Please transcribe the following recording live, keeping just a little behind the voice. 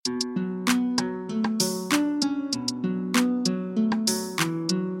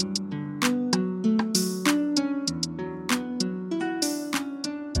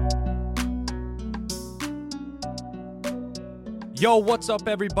Yo, what's up,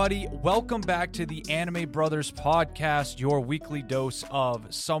 everybody? Welcome back to the Anime Brothers podcast, your weekly dose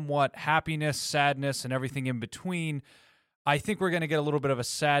of somewhat happiness, sadness, and everything in between. I think we're going to get a little bit of a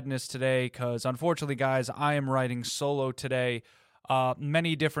sadness today because, unfortunately, guys, I am writing solo today.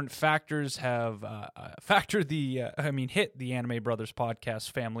 Many different factors have hit the Anime Brothers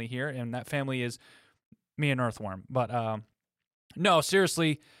podcast family here, and that family is me and Earthworm. But no,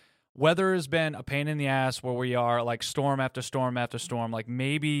 seriously. Weather has been a pain in the ass where we are, like storm after storm after storm, like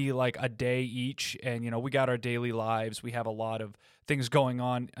maybe like a day each. And, you know, we got our daily lives. We have a lot of things going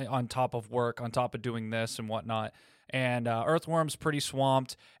on top of work, on top of doing this and whatnot. And Earthworm's pretty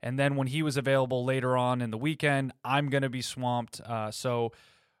swamped. And then when he was available later on in the weekend, I'm going to be swamped. So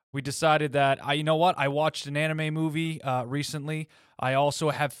we decided that, you know what? I watched an anime movie recently. I also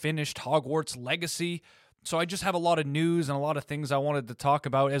have finished Hogwarts Legacy. So I just have a lot of news and a lot of things I wanted to talk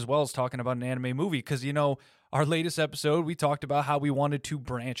about, as well as talking about an anime movie. Because, you know, our latest episode, we talked about how we wanted to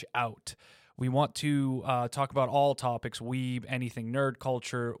branch out. We want to talk about all topics, weeb, anything nerd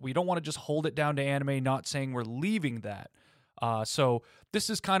culture. We don't want to just hold it down to anime, not saying we're leaving that. So this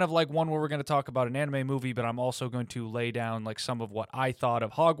is kind of like one where we're going to talk about an anime movie, but I'm also going to lay down like some of what I thought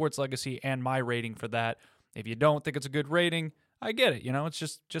of Hogwarts Legacy and my rating for that. If you don't think it's a good rating, I get it. You know,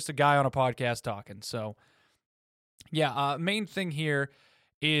 it's just a guy on a podcast talking. So yeah, main thing here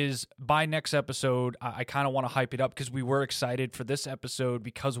is by next episode, I kind of want to hype it up because we were excited for this episode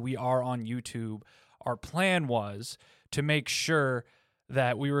because we are on YouTube. Our plan was to make sure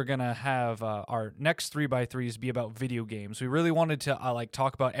that we were going to have our next 3x3s be about video games. We really wanted to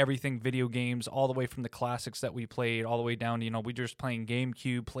talk about everything video games, all the way from the classics that we played, all the way down to, you know, we just playing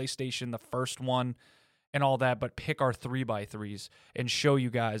GameCube, PlayStation, the first one, and all that, but pick our 3x3s and show you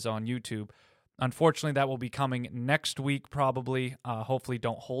guys on YouTube. Unfortunately, that will be coming next week, probably. Hopefully,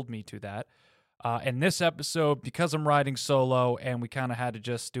 don't hold me to that. And this episode, because I'm riding solo and we kind of had to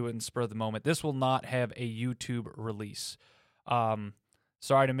just do it in spur of the moment, this will not have a YouTube release.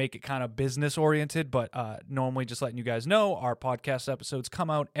 Sorry to make it kind of business-oriented, but normally just letting you guys know, our podcast episodes come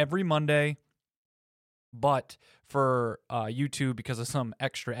out every Monday. But for YouTube, because of some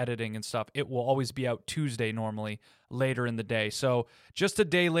extra editing and stuff, it will always be out Tuesday normally, later in the day. So just a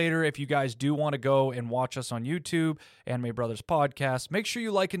day later, if you guys do want to go and watch us on YouTube, Anime Brothers Podcast, make sure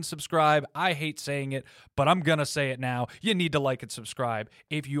you like and subscribe. I hate saying it, but I'm going to say it now. You need to like and subscribe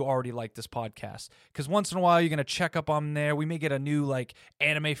if you already like this podcast. Because once in a while, you're going to check up on there. We may get a new like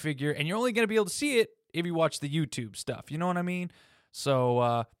anime figure, and you're only going to be able to see it if you watch the YouTube stuff. You know what I mean?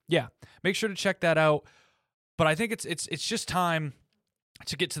 So yeah, make sure to check that out. But I think it's just time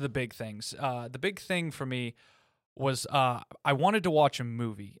to get to the big things. The big thing for me was I wanted to watch a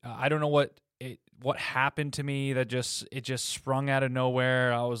movie. I don't know what happened to me that it just sprung out of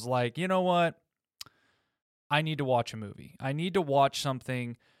nowhere. I was like, you know what? I need to watch a movie. I need to watch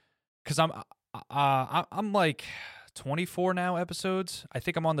something because I'm like 24 now episodes. I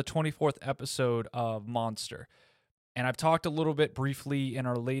think I'm on the 24th episode of Monster. And I've talked a little bit briefly in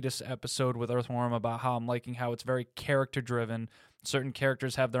our latest episode with Earthworm about how I'm liking how it's very character-driven. Certain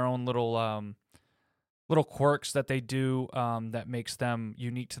characters have their own little quirks that they do that makes them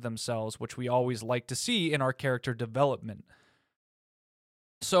unique to themselves, which we always like to see in our character development.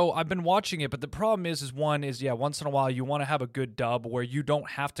 So I've been watching it, but the problem is once in a while you want to have a good dub where you don't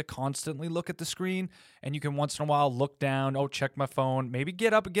have to constantly look at the screen, and you can once in a while look down, check my phone, maybe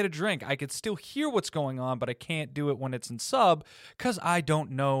get up and get a drink. I could still hear what's going on, but I can't do it when it's in sub because I don't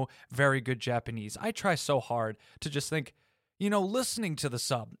know very good Japanese. I try so hard to just think, you know, listening to the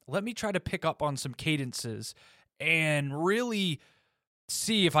sub, let me try to pick up on some cadences and really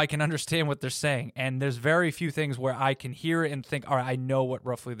see if I can understand what they're saying. And there's very few things where I can hear it and think, all right, I know what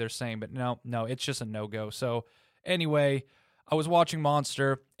roughly they're saying, but no, it's just a no-go. So anyway, I was watching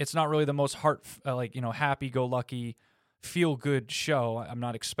Monster. It's not really the most happy-go-lucky, feel-good show. I'm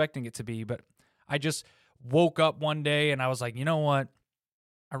not expecting it to be, but I just woke up one day and I was like, you know what?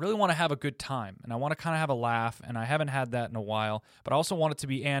 I really want to have a good time and I want to kind of have a laugh, and I haven't had that in a while, but I also want it to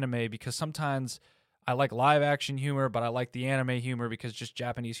be anime because sometimes I like live action humor, but I like the anime humor because just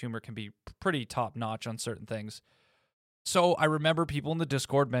Japanese humor can be pretty top notch on certain things. So I remember people in the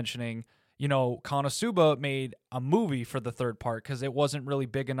Discord mentioning, you know, Konosuba made a movie for the third part because it wasn't really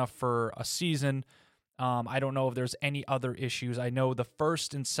big enough for a season. I don't know if there's any other issues. I know the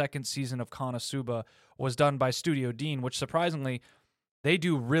first and second season of Konosuba was done by Studio Dean, which surprisingly, they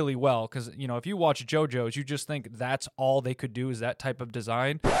do really well because, you know, if you watch JoJo's, you just think that's all they could do is that type of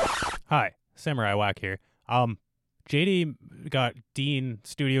design. Hi, Samurai Whack here. JD got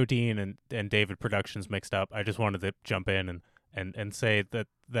Studio Dean and David Productions mixed up. I just wanted to jump in and say that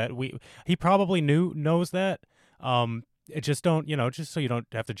he probably knows that. it just don't, just so you don't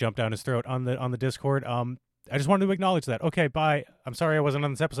have to jump down his throat on the Discord. I just wanted to acknowledge that. Okay, bye. I'm sorry I wasn't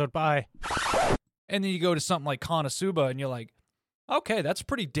on this episode. Bye. And then you go to something like Konosuba, and you're like, okay, that's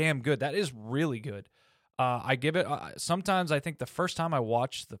pretty damn good. That is really good. I give it. Sometimes I think the first time I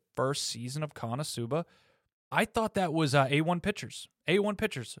watched the first season of Konosuba, I thought that was A1 Pictures. A1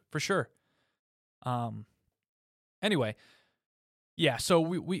 Pictures for sure. Anyway, yeah. So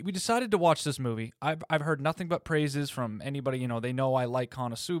we decided to watch this movie. I've heard nothing but praises from anybody. They know I like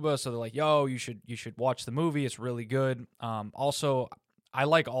Konosuba, so they're like, "Yo, you should watch the movie. It's really good." Also, I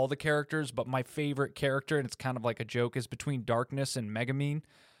like all the characters, but my favorite character, and it's kind of like a joke, is between Darkness and Megumin.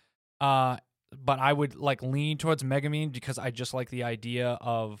 But I would lean towards Megumin because I just like the idea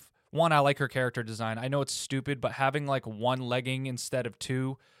of, one, I like her character design. I know it's stupid, but having one legging instead of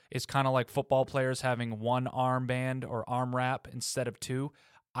two is kind of like football players having one armband or arm wrap instead of two.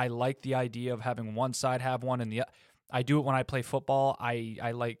 I like the idea of having one side have one and the I do it when I play football.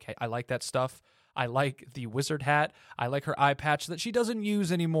 I like that stuff. I like the wizard hat. I like her eye patch that she doesn't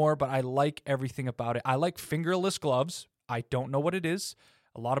use anymore, but I like everything about it. I like fingerless gloves. I don't know what it is.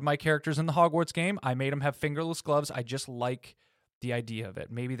 A lot of my characters in the Hogwarts game, I made them have fingerless gloves. I just like the idea of it.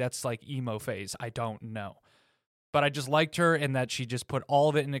 Maybe that's emo phase. I don't know. But I just liked her in that she just put all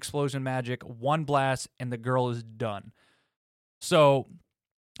of it in explosion magic, one blast, and the girl is done. So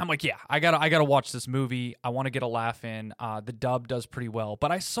I'm like, yeah, I gotta watch this movie. I want to get a laugh in. The dub does pretty well.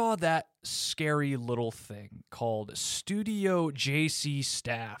 But I saw that scary little thing called Studio JC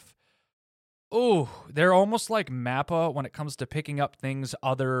Staff. Oh, they're almost like Mappa when it comes to picking up things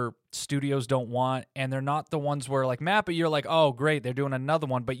other studios don't want, and they're not the ones where Mappa, you're like, oh, great, they're doing another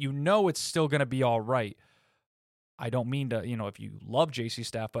one, but it's still going to be all right. I don't mean to, if you love JC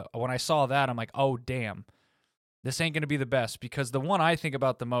Staff, but when I saw that, I'm like, oh, damn, this ain't going to be the best, because the one I think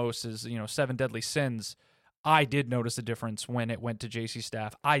about the most is, Seven Deadly Sins. I did notice a difference when it went to JC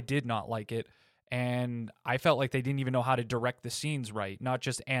Staff. I did not like it, and I felt like they didn't even know how to direct the scenes right, not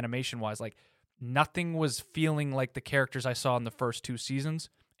just animation-wise, nothing was feeling like the characters I saw in the first two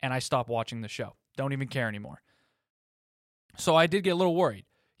seasons, and I stopped watching the show. Don't even care anymore. So I did get a little worried.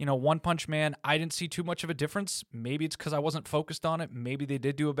 One Punch Man, I didn't see too much of a difference. Maybe it's because I wasn't focused on it. Maybe they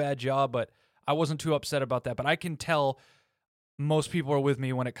did do a bad job, but I wasn't too upset about that. But I can tell most people are with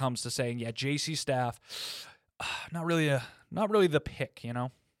me when it comes to saying, yeah, JC Staff, not really the pick,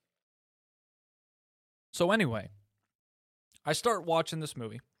 So anyway, I start watching this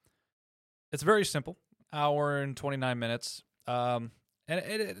movie. It's very simple, hour and 29 minutes, and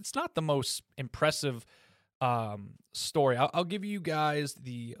it's not the most impressive story. I'll give you guys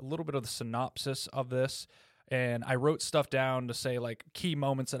a little bit of the synopsis of this, and I wrote stuff down to say key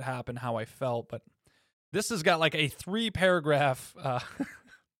moments that happened, how I felt, but this has got a 3-paragraph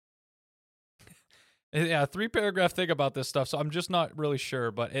yeah, 3-paragraph thing about this stuff, so I'm just not really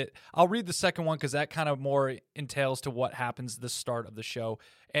sure, but I'll read the second one because that kind of more entails to what happens at the start of the show.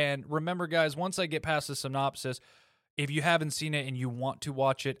 And remember, guys, once I get past the synopsis, if you haven't seen it and you want to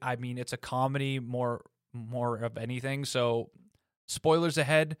watch it, I mean, it's a comedy more of anything, so spoilers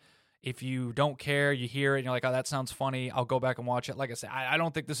ahead. If you don't care, you hear it, and you're like, oh, that sounds funny, I'll go back and watch it. Like I said, I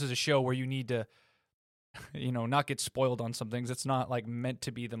don't think this is a show where you need to, not get spoiled on some things. It's not meant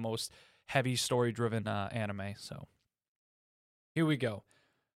to be the most heavy story-driven anime. So here we go.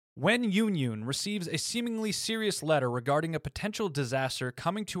 When Yun receives a seemingly serious letter regarding a potential disaster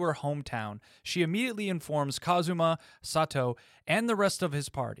coming to her hometown, she immediately informs Kazuma, Sato, and the rest of his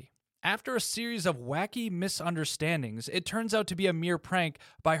party. After a series of wacky misunderstandings, it turns out to be a mere prank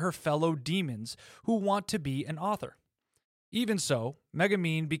by her fellow demons who want to be an author. Even so,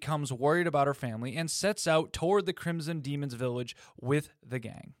 Megumin becomes worried about her family and sets out toward the Crimson Demons village with the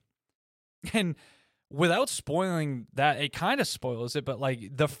gang. And without spoiling that, it kind of spoils it, but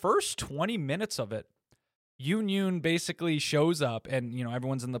the first 20 minutes of it, Yun basically shows up and,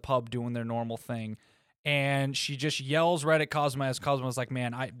 everyone's in the pub doing their normal thing. And she just yells right at Kazuma as Kazuma's like,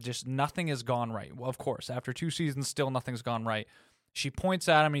 man, nothing has gone right. Well, of course, after 2 seasons, still nothing's gone right. She points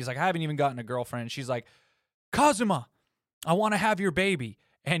at him and he's like, I haven't even gotten a girlfriend. And she's like, Kazuma, I want to have your baby.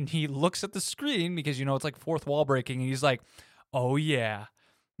 And he looks at the screen because, it's fourth wall breaking. And he's like, oh yeah.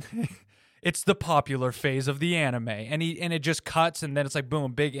 It's the popular phase of the anime. And it just cuts, and then it's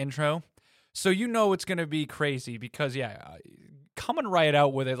boom, big intro. So it's going to be crazy because, yeah, coming right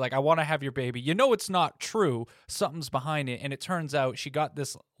out with it, I want to have your baby. It's not true. Something's behind it. And it turns out she got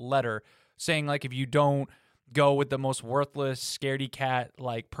this letter saying, if you don't go with the most worthless, scaredy cat,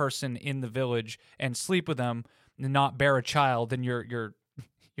 person in the village and sleep with them and not bear a child, then your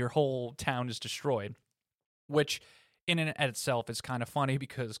whole town is destroyed. Which in and of itself is kind of funny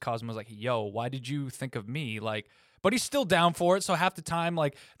because Kazuma's like, yo, why did you think of me? But he's still down for it. So half the time,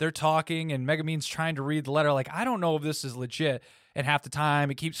 like, they're talking and Megumin's trying to read the letter. Like, I don't know if this is legit. And half the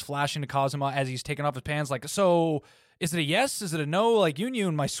time, it keeps flashing to Kazuma as he's taking off his pants. Like, so is it a yes? Is it a no? Like,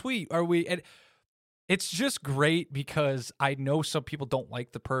 Yun, my sweet, are we? And it's just great because I know some people don't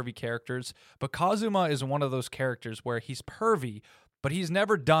like the pervy characters, but Kazuma is one of those characters where he's pervy, but he's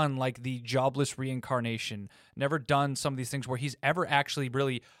never done like the jobless reincarnation, never done some of these things where he's ever actually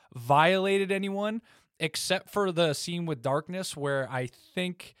really violated anyone, except for the scene with Darkness where I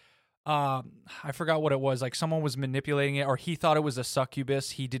think I forgot what it was. Like someone was manipulating it, or he thought it was a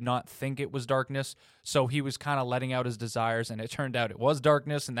succubus. He did not think it was Darkness, so he was kind of letting out his desires, and it turned out it was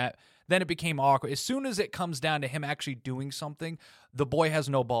Darkness, and that then it became awkward. As soon as it comes down to him actually doing something, the boy has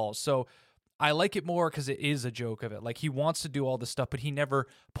no balls. So I like it more because it is a joke of it. Like he wants to do all this stuff, but he never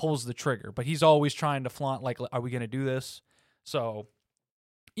pulls the trigger. But he's always trying to flaunt, like, are we going to do this? So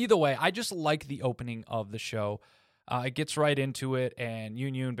either way, I just like the opening of the show. It gets right into it, and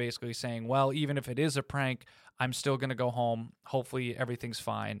Yun basically saying, well, even if it is a prank, I'm still going to go home. Hopefully everything's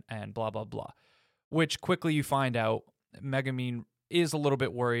fine, and blah, blah, blah. Which quickly you find out Megumin is a little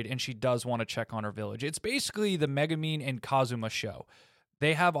bit worried, and she does want to check on her village. It's basically the Megumin and Kazuma show.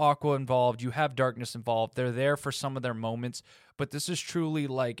 They have Aqua involved. You have Darkness involved. They're there for some of their moments, but this is truly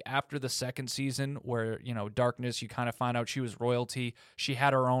like after the second season where, you know, Darkness, you kind of find out she was royalty. She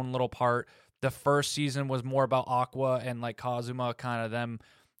had her own little part. The first season was more about Aqua and like Kazuma, kind of them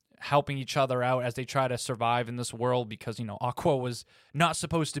helping each other out as they try to survive in this world because, you know, Aqua was not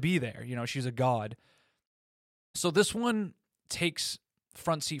supposed to be there. You know, she's a god. So this one takes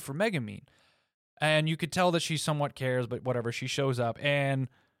front seat for Megumin. And you could tell that she somewhat cares, but whatever, she shows up. And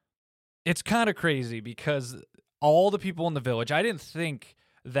it's kind of crazy because all the people in the village, I didn't think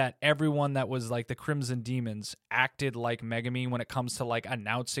that everyone that was like the Crimson Demons acted like Megumin when it comes to like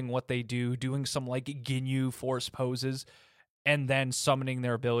announcing what they do, doing some like Ginyu force poses, and then summoning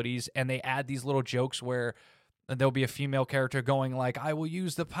their abilities. And they add these little jokes where there'll be a female character going like, I will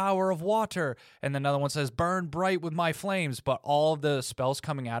use the power of water. And then another one says, burn bright with my flames. But all of the spells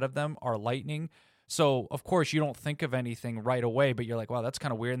coming out of them are lightning. So, of course, you don't think of anything right away, but you're like, wow, that's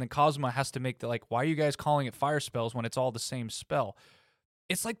kind of weird. And then Kazuma has to make the, like, why are you guys calling it fire spells when it's all the same spell?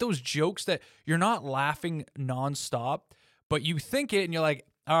 It's like those jokes that you're not laughing nonstop, but you think it and you're like,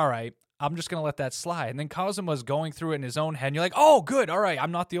 all right, I'm just going to let that slide. And then Kazuma's going through it in his own head and you're like, oh, good, all right,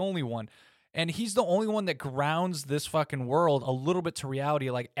 I'm not the only one. And he's the only one that grounds this fucking world a little bit to reality.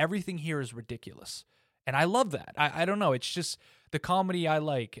 Like, everything here is ridiculous. And I love that. I don't know. It's just the comedy I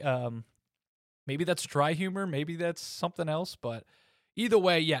like. Maybe that's dry humor. Maybe that's something else. But either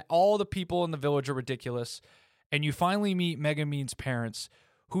way, yeah, all the people in the village are ridiculous. And you finally meet Megumin's parents,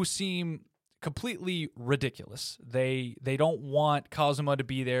 who seem completely ridiculous. They don't want Kazuma to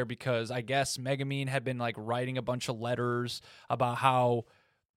be there because I guess Megumin had been like writing a bunch of letters about how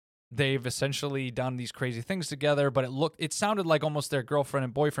they've essentially done these crazy things together. But it sounded like almost their girlfriend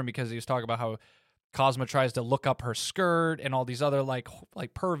and boyfriend because he was talking about how Kazuma tries to look up her skirt and all these other like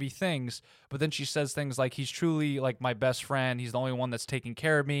pervy things, but then she says things like, he's truly like my best friend. He's the only one that's taking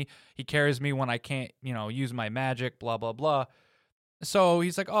care of me. He carries me when I can't, you know, use my magic, blah, blah, blah. So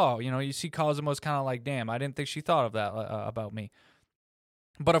he's like, oh, you know, you see Kazuma's kind of like, damn, I didn't think she thought of that about me.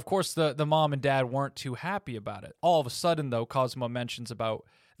 But of course, the mom and dad weren't too happy about it. All of a sudden, though, Kazuma mentions about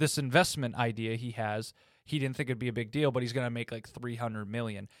this investment idea he has. He didn't think it'd be a big deal, but he's going to make like $300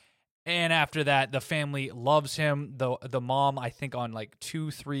 million. And after that, the family loves him. The mom, I think on like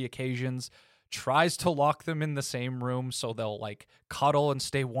 2-3 occasions, tries to lock them in the same room so they'll like cuddle and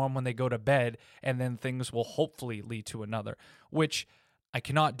stay warm when they go to bed, and then things will hopefully lead to another, which I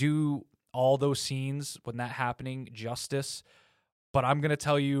cannot do all those scenes when that happening justice. But I'm going to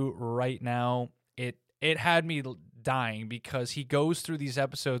tell you right now, it had me dying because he goes through these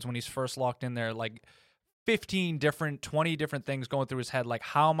episodes when he's first locked in there, like 20 different things going through his head. Like,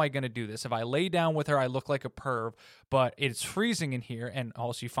 how am I going to do this? If I lay down with her, I look like a perv, but it's freezing in here. And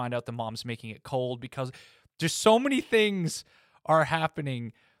also you find out the mom's making it cold because just so many things are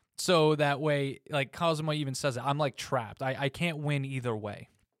happening. So that way, like Kazuma even says it, I'm like trapped. I can't win either way.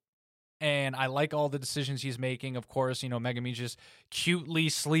 And I like all the decisions he's making. Of course, you know, Megumin's just cutely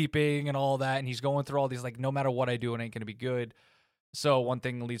sleeping and all that. And he's going through all these, like, no matter what I do, it ain't going to be good. So one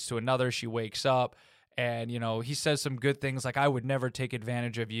thing leads to another. She wakes up. And, you know, he says some good things like, I would never take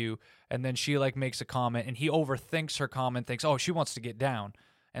advantage of you. And then she like makes a comment and he overthinks her comment, thinks, oh, she wants to get down.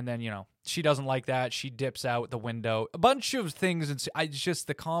 And then, you know, she doesn't like that. She dips out the window. A bunch of things. And it's just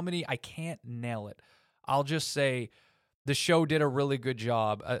the comedy. I can't nail it. I'll just say the show did a really good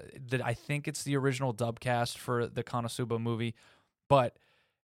job. That I think it's the original dub cast for the Konosuba movie. But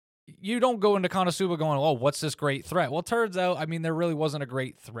you don't go into Konosuba going, oh, what's this great threat? Well, it turns out, I mean, there really wasn't a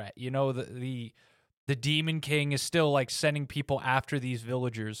great threat. You know, the Demon King is still like sending people after these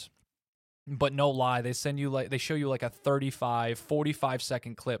villagers. But no lie, they show you like a 35,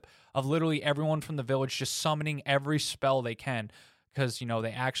 45-second clip of literally everyone from the village just summoning every spell they can, because, you know,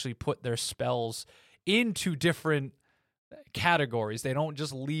 they actually put their spells into different categories. They don't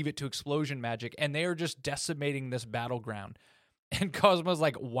just leave it to explosion magic, and they are just decimating this battleground. And Cosmo's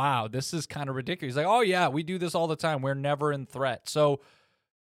like, wow, this is kind of ridiculous. He's like, oh yeah, we do this all the time. We're never in threat. So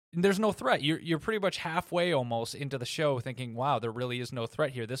there's no threat. You're pretty much halfway almost into the show thinking, wow, there really is no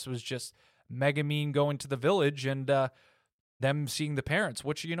threat here. This was just Megumin going to the village and them seeing the parents,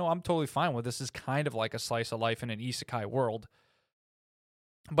 which, you know, I'm totally fine with. This is kind of like a slice of life in an isekai world.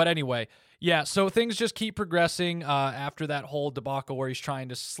 But anyway, yeah, so things just keep progressing after that whole debacle where he's trying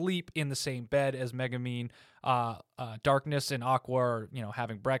to sleep in the same bed as Megumin. Darkness and Aqua are, you know,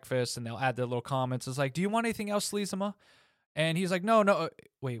 having breakfast, and they'll add their little comments. It's like, do you want anything else, Lizama? And he's like, no,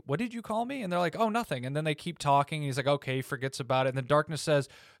 wait, what did you call me? And they're like, oh, nothing. And then they keep talking. And he's like, okay, he forgets about it. And then Darkness says,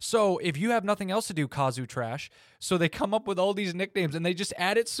 so if you have nothing else to do, Kazu Trash. So they come up with all these nicknames, and they just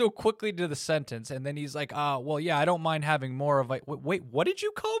add it so quickly to the sentence. And then he's like, well, yeah, I don't mind having more of like, wait, what did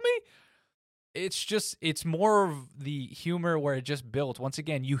you call me? It's more of the humor where it just built. Once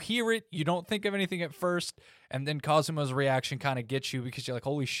again, you hear it, you don't think of anything at first, and then Kazuma's reaction kind of gets you because you're like,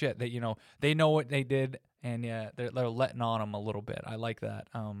 holy shit, that, you know, they know what they did, and yeah, they're letting on them a little bit. I like that.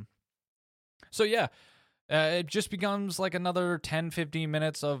 So yeah, it just becomes like another 10, 15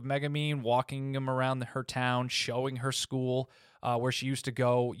 minutes of Megumin walking him around her town, showing her school where she used to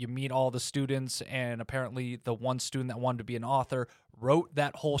go. You meet all the students, and apparently the one student that wanted to be an author wrote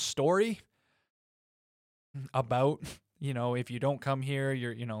that whole story about, you know, if you don't come here,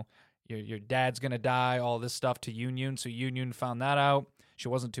 your dad's gonna die, all this stuff to Yunyun. So Yunyun found that out. She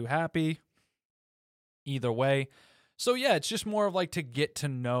wasn't too happy either way. So yeah, it's just more of like to get to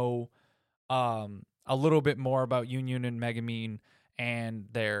know a little bit more about Yunyun and Megumin and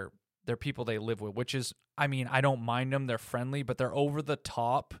their people they live with, which is, I mean, I don't mind them. They're friendly, but they're over the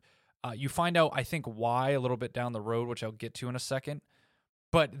top. You find out, I think, why a little bit down the road, which I'll get to in a second.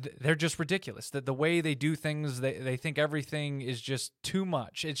 But they're just ridiculous. The way they do things, they think everything is just too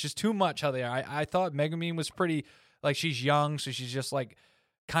much. It's just too much how they are. I thought Megumin was pretty, like, she's young, so she's just like,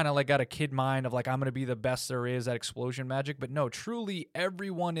 kind of like got a kid mind of like, I'm going to be the best there is at explosion magic. But no, truly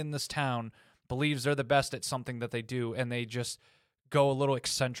everyone in this town believes they're the best at something that they do, and they just go a little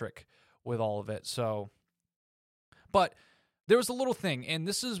eccentric with all of it. So, but there was a little thing, and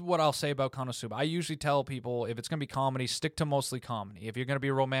this is what I'll say about Konosuba. I usually tell people, if it's going to be comedy, stick to mostly comedy. If you're going to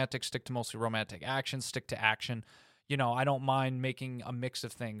be romantic, stick to mostly romantic. Action, stick to action. You know, I don't mind making a mix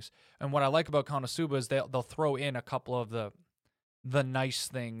of things. And what I like about Konosuba is they'll throw in a couple of the nice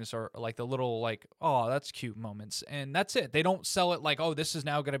things, or like the little like, oh, that's cute moments. And that's it. They don't sell it like, oh, this is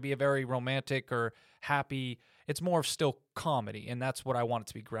now going to be a very romantic or happy. It's more of still comedy, and that's what I want it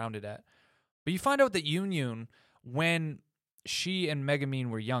to be grounded at. But you find out that Yunyun, when she and Megumin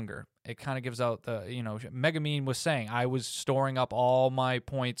were younger, it kind of gives out the, you know, Megumin was saying, I was storing up all my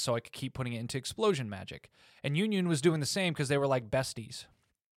points so I could keep putting it into explosion magic. And Yunyun was doing the same because they were like besties,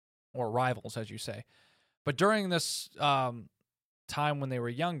 or rivals, as you say. But during this time when they were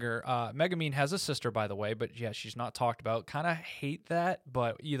younger, Megumin has a sister, by the way, but yeah, she's not talked about. Kind of hate that,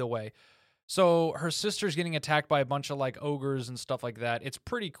 but either way. So her sister's getting attacked by a bunch of like ogres and stuff like that. It's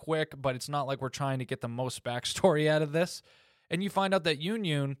pretty quick, but it's not like we're trying to get the most backstory out of this. And you find out that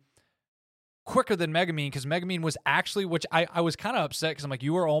Yunyun, quicker than Megumin, because Megumin was actually, which I was kind of upset, because I'm like,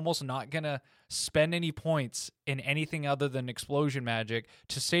 you were almost not going to spend any points in anything other than explosion magic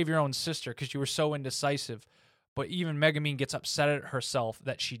to save your own sister, because you were so indecisive. But even Megumin gets upset at herself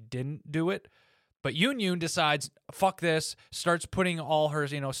that she didn't do it. But Yunyun decides, fuck this, starts putting all her,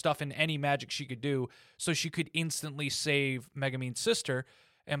 you know, stuff in any magic she could do so she could instantly save Megumin's sister,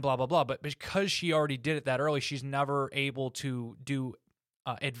 and blah, blah, blah. But because she already did it that early, she's never able to do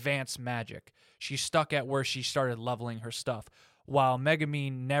advanced magic. She's stuck at where she started leveling her stuff, while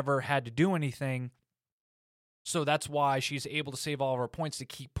Megumin never had to do anything. So that's why she's able to save all of her points to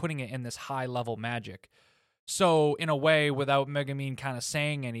keep putting it in this high-level magic. So in a way, without Megumin kind of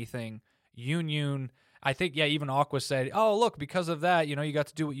saying anything, Yunyun, I think, yeah, even Aqua said, oh, look, because of that, you know, you got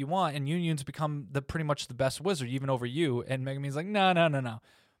to do what you want, and Yunyun's become pretty much the best wizard, even over you. And Megumin's like, no.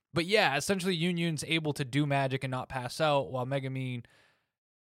 But yeah, essentially Yunyun's able to do magic and not pass out, while Megumin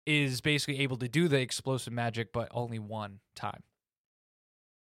is basically able to do the explosive magic, but only one time.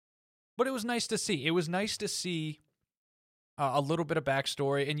 But it was nice to see. It was nice to see a little bit of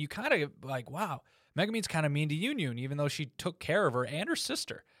backstory, and you kind of like, wow, Megumin's kind of mean to Yunyun, even though she took care of her and her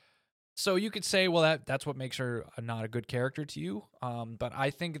sister. So you could say, well, that's what makes her not a good character to you. But I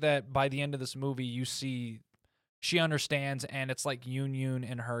think that by the end of this movie, you see she understands, and it's like Yoon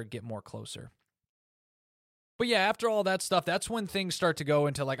and her get more closer. But yeah, after all that stuff, that's when things start to go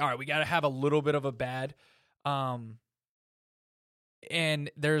into like, all right, we got to have a little bit of a bad. And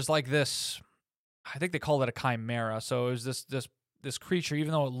there's like this, I think they call it a chimera. So it was this creature,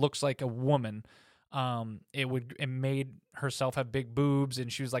 even though it looks like a woman, it made herself have big boobs,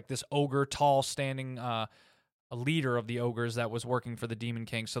 and she was like this ogre, tall, standing, a leader of the ogres that was working for the Demon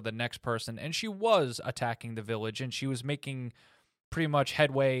King. So the next person, and she was attacking the village, and she was making pretty much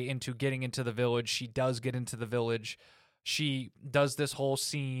headway into getting into the village. She does get into the village. She does this whole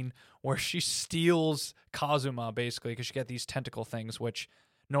scene where she steals Kazuma, basically, because she got these tentacle things, which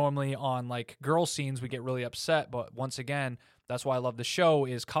normally on like girl scenes we get really upset. But once again, that's why I love the show,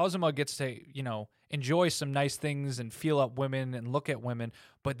 is Kazuma gets to, enjoy some nice things and feel up women and look at women.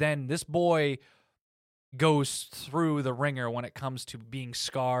 But then this boy goes through the ringer when it comes to being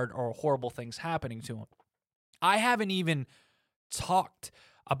scarred or horrible things happening to him. I haven't even talked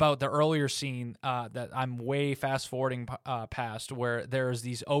about the earlier scene that I'm way fast forwarding past, where there's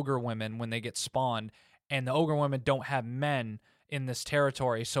these ogre women when they get spawned, and the ogre women don't have men in this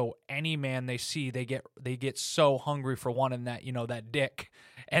territory, so any man they see, they get so hungry for wanting that, that dick,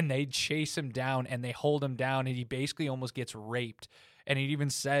 and they chase him down and they hold him down, and he basically almost gets raped. And it even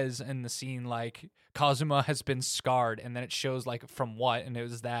says in the scene like Kazuma has been scarred, and then it shows like from what, and it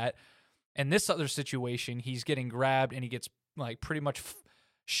was that. And this other situation, he's getting grabbed and he gets like pretty much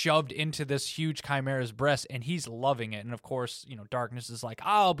shoved into this huge chimera's breast, and he's loving it. And of course, Darkness is like,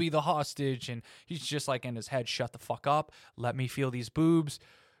 I'll be the hostage, and he's just like in his head, shut the fuck up, let me feel these boobs.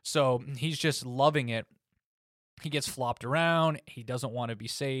 So he's just loving it. He gets flopped around, he doesn't want to be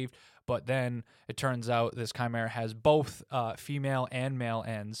saved, but then it turns out this chimera has both female and male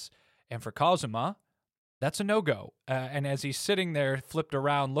ends, and for Kazuma, that's a no-go. And as he's sitting there flipped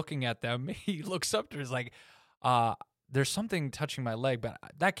around looking at them, he looks up to her, he's like, there's something touching my leg, but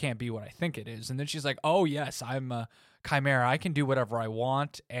that can't be what I think it is. And then she's like, oh, yes, I'm a chimera. I can do whatever I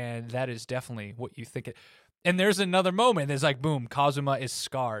want, and that is definitely what you think it. And there's another moment. There's like, boom, Kazuma is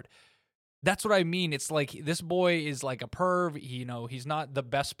scarred. That's what I mean. It's like this boy is like a perv. He's not the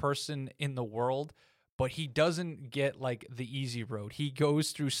best person in the world, but he doesn't get like the easy road. He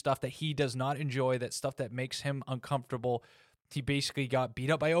goes through stuff that he does not enjoy, that stuff that makes him uncomfortable. He basically got beat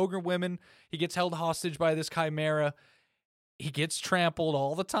up by ogre women. He gets held hostage by this chimera. He gets trampled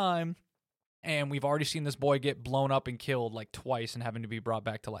all the time, and we've already seen this boy get blown up and killed like twice and having to be brought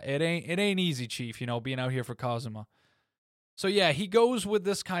back to life. It ain't easy, Chief, being out here for Kazuma. So yeah, he goes with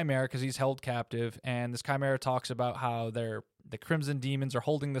this chimera because he's held captive, and this chimera talks about how the Crimson Demons are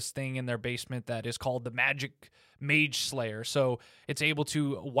holding this thing in their basement that is called the Magic Mage Slayer. So it's able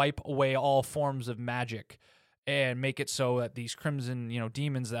to wipe away all forms of magic and make it so that these Crimson,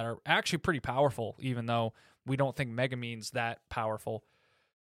 demons that are actually pretty powerful, even though we don't think Megumin's that powerful.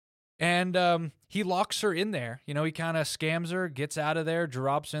 And he locks her in there. He kind of scams her, gets out of there,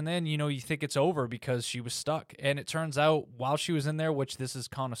 drops in, then, you think it's over because she was stuck. And it turns out while she was in there, which this is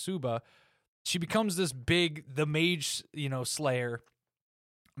Konosuba, she becomes this big, the mage, slayer,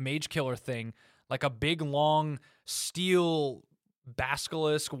 mage killer thing, like a big, long steel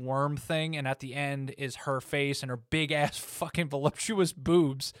basilisk worm thing. And at the end is her face and her big ass fucking voluptuous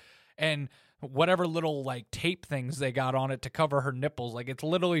boobs. And whatever little like tape things they got on it to cover her nipples. Like it's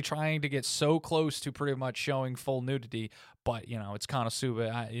literally trying to get so close to pretty much showing full nudity, but it's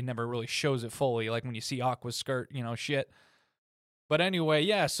Konosuba. It never really shows it fully. Like when you see Aqua's skirt, shit. But anyway,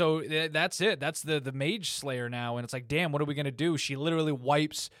 yeah, so that's it. That's the Mage Slayer now. And it's like, damn, what are we going to do? She literally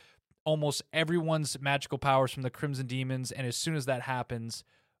wipes almost everyone's magical powers from the Crimson Demons. And as soon as that happens,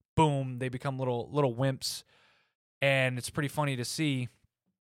 boom, they become little wimps. And it's pretty funny to see.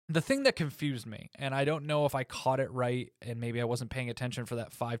 The thing that confused me, and I don't know if I caught it right, and maybe I wasn't paying attention for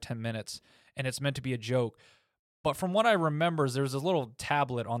that 5-10 minutes, and it's meant to be a joke, but from what I remember, there's a little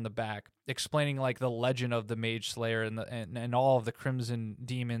tablet on the back explaining like the legend of the Mage Slayer and all of the Crimson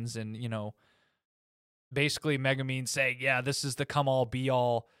Demons, and basically Megumin saying, yeah, this is the come all be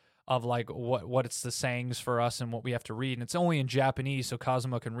all of like what it's the sayings for us and what we have to read, and it's only in Japanese so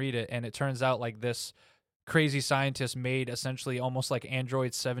Kazuma can read it. And it turns out like this crazy scientist made essentially almost like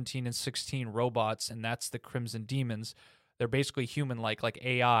Android 17 and 16 robots, and that's the Crimson Demons. They're basically human-like, like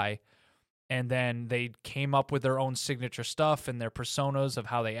AI. And then they came up with their own signature stuff and their personas of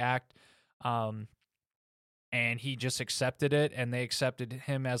how they act. And he just accepted it, and they accepted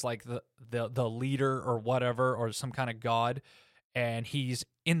him as like the leader or whatever, or some kind of god. And he's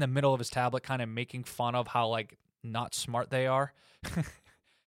in the middle of his tablet kind of making fun of how like not smart they are.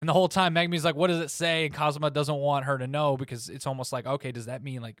 And the whole time, Megumin's like, what does it say? And Kazuma doesn't want her to know because it's almost like, okay, does that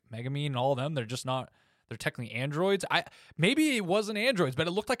mean like Megumin and all of them, they're just not, they're technically androids? Maybe it wasn't androids, but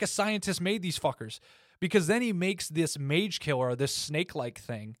it looked like a scientist made these fuckers. Because then he makes this mage killer, this snake-like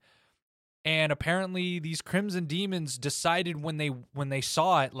thing. And apparently these Crimson Demons decided when they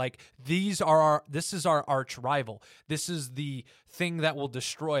saw it, like, this is our arch rival. This is the thing that will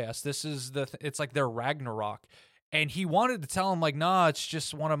destroy us. This is it's like their Ragnarok. And he wanted to tell him, like, nah, it's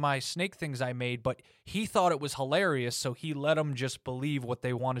just one of my snake things I made, but he thought it was hilarious, so he let them just believe what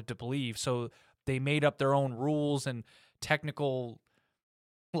they wanted to believe. So they made up their own rules and technical,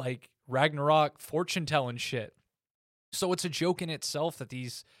 like, Ragnarok fortune-telling shit. So it's a joke in itself that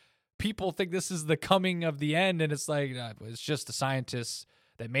these people think this is the coming of the end, and it's like, it's just the scientists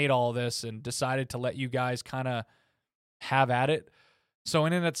that made all this and decided to let you guys kind of have at it. So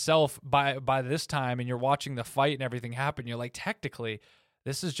in itself, by this time, and you're watching the fight and everything happen, you're like, technically,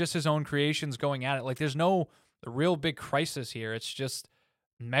 this is just his own creations going at it. Like, there's no real big crisis here. It's just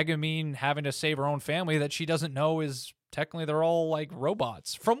Megumin having to save her own family that she doesn't know is technically they're all like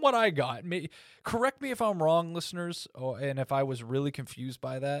robots. From what I got, correct me if I'm wrong, listeners, and if I was really confused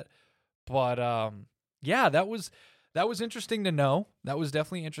by that. But yeah, that was interesting to know. That was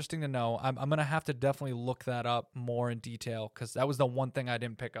definitely interesting to know. I'm gonna have to definitely look that up more in detail because that was the one thing I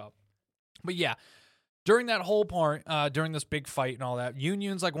didn't pick up. But yeah, during that whole part, during this big fight and all that,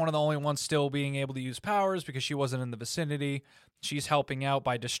 Yun's like one of the only ones still being able to use powers because she wasn't in the vicinity. She's helping out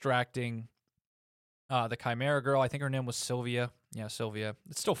by distracting the Chimera girl. I think her name was Sylvia. Yeah, Sylvia.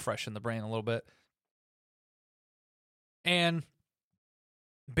 It's still fresh in the brain a little bit. And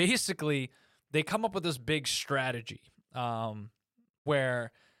basically, they come up with this big strategy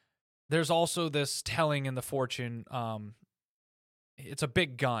where there's also this telling in the fortune. It's a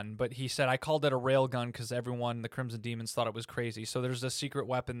big gun, but he said, I called it a rail gun because the Crimson Demons thought it was crazy. So there's a secret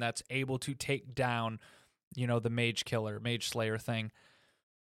weapon that's able to take down, the mage slayer thing.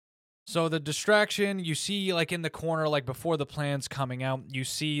 So the distraction, you see, like, in the corner, like, before the plan's coming out, you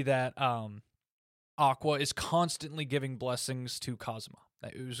see that Aqua is constantly giving blessings to Kazuma.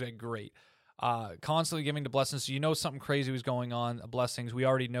 It was, like, great. Constantly giving the blessings, so you know something crazy was going on. Blessings. We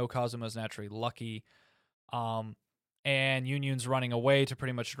already know Kazuma's naturally lucky. And Yun's running away to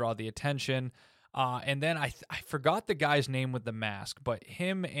pretty much draw the attention. And then I forgot the guy's name with the mask, but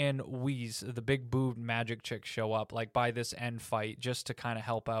him and Wheeze, the big boobed magic chick, show up, like, by this end fight just to kind of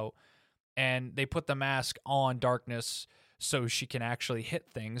help out. And they put the mask on Darkness so she can actually hit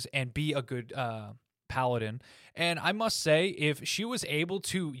things and be a good paladin. And I must say, if she was able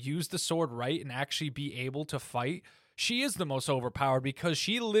to use the sword right and actually be able to fight, she is the most overpowered because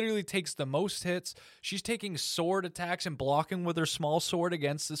she literally takes the most hits. She's taking sword attacks and blocking with her small sword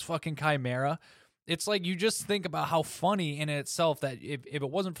against this fucking Chimera. It's like, you just think about how funny in itself that if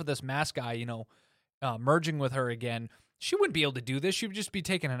it wasn't for this mask guy, merging with her again, she wouldn't be able to do this. She would just be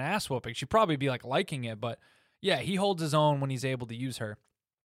taking an ass whooping. She'd probably be like liking it, but yeah, he holds his own when he's able to use her.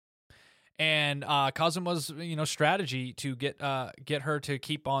 And Kazuma's, strategy to get her to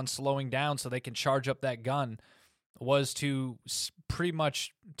keep on slowing down so they can charge up that gun was to pretty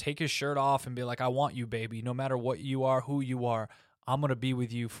much take his shirt off and be like, I want you, baby. No matter what you are, who you are, I'm going to be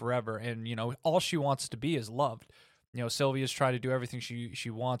with you forever. And, all she wants to be is loved. Sylvia's trying to do everything she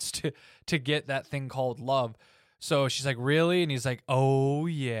wants to get that thing called love. So she's like, really? And he's like, oh,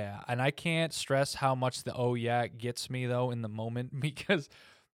 yeah. And I can't stress how much the oh, yeah gets me, though, in the moment, because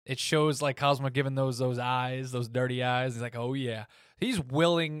it shows, like, Kazuma giving those eyes, those dirty eyes. He's like, oh, yeah. He's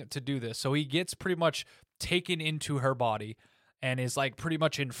willing to do this. So he gets pretty much taken into her body and is, like, pretty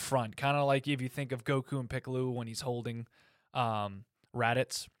much in front. Kind of like if you think of Goku and Piccolo when he's holding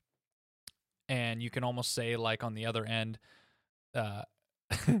Raditz. And you can almost say, like, on the other end, I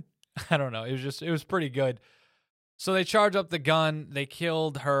don't know. It was pretty good. So they charge up the gun. They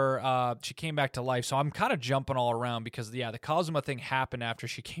killed her. She came back to life. So I'm kind of jumping all around because, the Kazuma thing happened after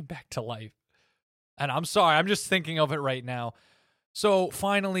she came back to life. And I'm sorry. I'm just thinking of it right now. So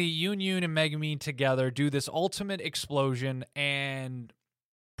finally, Yun and Megumin together do this ultimate explosion. And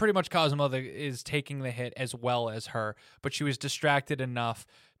pretty much Kazuma is taking the hit as well as her. But she was distracted enough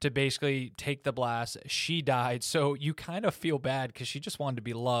to basically take the blast. She died. So you kind of feel bad because she just wanted to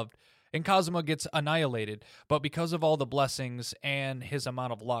be loved. And Kazuma gets annihilated. But because of all the blessings and his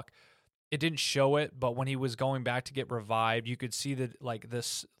amount of luck, it didn't show it. But when he was going back to get revived, you could see that, like,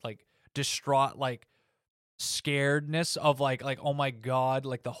 this, like, distraught, like, scaredness of, like, oh my God,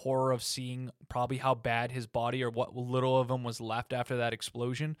 like, the horror of seeing probably how bad his body or what little of him was left after that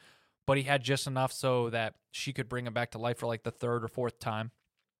explosion. But he had just enough so that she could bring him back to life for, like, the third or fourth time.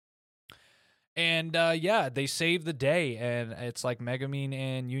 And yeah, they saved the day, and it's like Megumin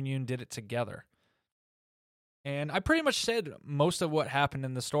and Yunyun did it together. And I pretty much said most of what happened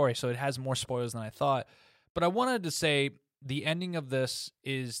in the story, so it has more spoilers than I thought. But I wanted to say the ending of this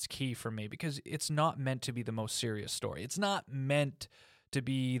is key for me because it's not meant to be the most serious story. It's not meant to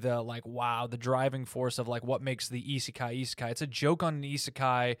be the like, wow, the driving force of like what makes the isekai isekai. It's a joke on an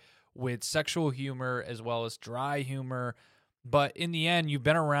isekai with sexual humor as well as dry humor. But in the end, you've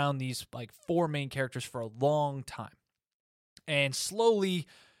been around these like four main characters for a long time. And slowly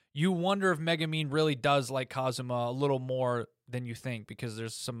you wonder if Megumin really does like Kazuma a little more than you think because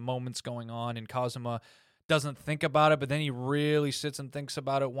there's some moments going on and Kazuma doesn't think about it, but then he really sits and thinks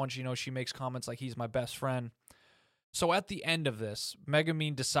about it once, she makes comments like he's my best friend. So at the end of this,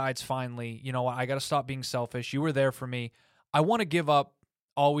 Megumin decides finally, I got to stop being selfish. You were there for me. I want to give up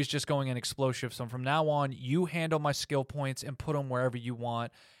always just going in explosive. So from now on, you handle my skill points and put them wherever you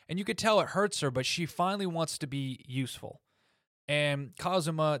want. And you could tell it hurts her, but she finally wants to be useful. And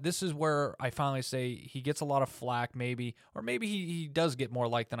Kazuma, this is where I finally say he gets a lot of flack, maybe, or maybe he does get more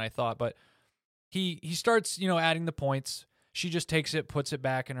like than I thought, but he starts, adding the points. She just takes it, puts it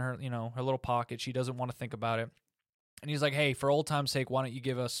back in her, her little pocket. She doesn't want to think about it. And he's like, hey, for old time's sake, why don't you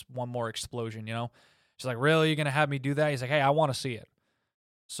give us one more explosion, She's like, really? You're going to have me do that? He's like, hey, I want to see it.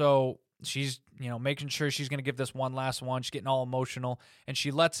 So she's, making sure she's going to give this one last one. She's getting all emotional, and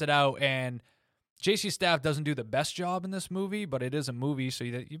she lets it out, and JC Staff doesn't do the best job in this movie, but it is a movie, so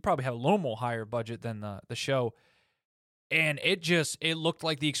you probably have a little more higher budget than the show. And it looked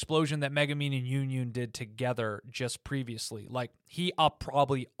like the explosion that Megumin and Yunyun did together just previously. Like, he upped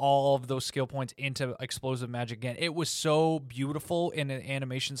probably all of those skill points into explosive magic again. It was so beautiful in an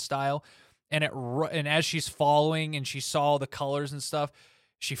animation style. And as she's following and she saw the colors and stuff,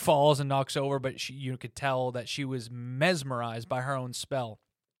 she falls and knocks over, but you could tell that she was mesmerized by her own spell.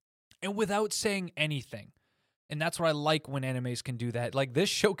 And without saying anything. And that's what I like when animes can do that. Like, this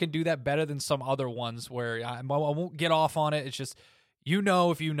show can do that better than some other ones where I won't get off on it. It's just,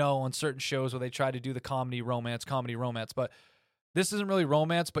 if you know, on certain shows where they try to do the comedy romance. But this isn't really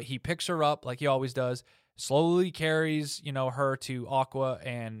romance, but he picks her up like he always does, slowly carries, her to Aqua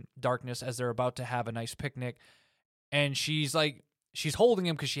and Darkness as they're about to have a nice picnic. And she's holding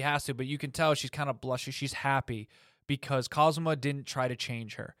him because she has to, but you can tell she's kind of blushing. She's happy because Kazuma didn't try to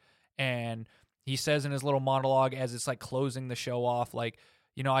change her. And he says in his little monologue as it's like closing the show off, like,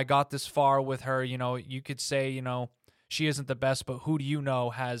 I got this far with her. You could say, she isn't the best, but who do you know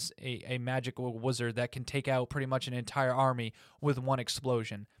has a magical wizard that can take out pretty much an entire army with one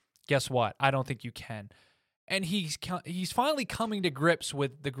explosion? Guess what? I don't think you can. And he's finally coming to grips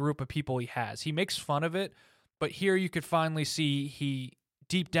with the group of people he has. He makes fun of it, but here you could finally see he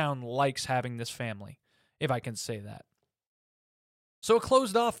deep down likes having this family, if I can say that. So it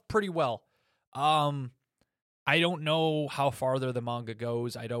closed off pretty well. I don't know how farther the manga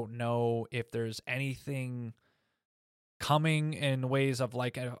goes. I don't know if there's anything coming in ways of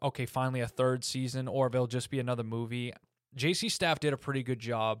like, okay, finally a third season, or if it'll just be another movie. JC Staff did a pretty good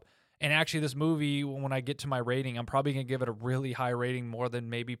job. And actually, this movie, when I get to my rating, I'm probably going to give it a really high rating, more than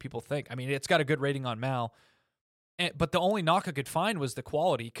maybe people think. I mean, it's got a good rating on Mal. But the only knock I could find was the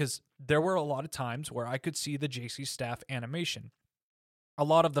quality, because there were a lot of times where I could see the JC Staff animation. A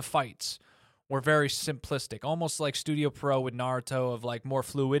lot of the fights were very simplistic, almost like Studio Pro with Naruto, of like more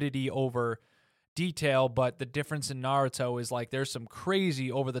fluidity over detail. But the difference in Naruto is like there's some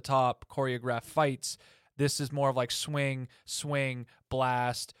crazy over the top choreographed fights. This is more of like swing,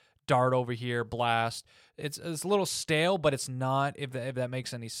 blast, dart over here, blast. It's a little stale, but it's not, if that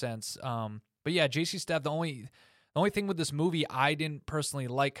makes any sense. But yeah, JC Staff, the only thing with this movie I didn't personally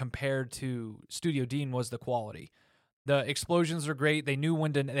like compared to Studio Dean was the quality. The explosions are great. They knew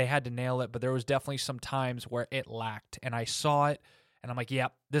when they had to nail it, but there was definitely some times where it lacked. And I saw it, and I'm like,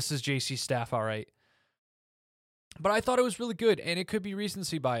 yep, this is JC Staff, all right. But I thought it was really good, and it could be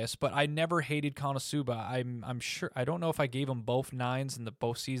recency bias, but I never hated Konosuba. I'm sure, I don't know if I gave them both 9s, and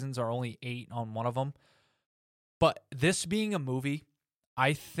both seasons are only 8 on one of them. But this being a movie,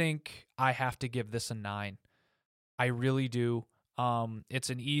 I think I have to give this a 9. I really do.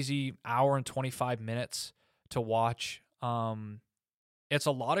 It's an easy hour and 25 minutes to watch. It's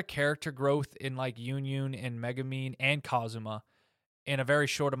a lot of character growth in like Yunyun and Megumin and Kazuma in a very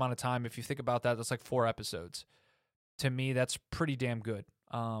short amount of time. If you think about that, that's like 4 episodes. To me, that's pretty damn good.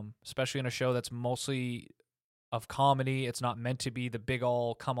 Especially in a show that's mostly of comedy. It's not meant to be the big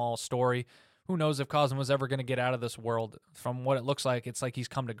all come all story. Who knows if Kazuma's ever going to get out of this world? From what it looks like, it's like he's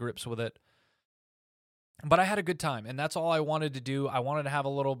come to grips with it. But I had a good time, and that's all I wanted to do. I wanted to have a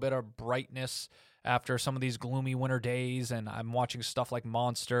little bit of brightness after some of these gloomy winter days, and I'm watching stuff like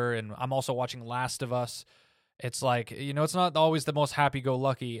Monster, and I'm also watching Last of Us. It's like, it's not always the most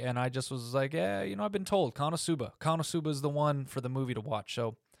happy-go-lucky, and I just was like, yeah, I've been told, Konosuba. Konosuba is the one for the movie to watch,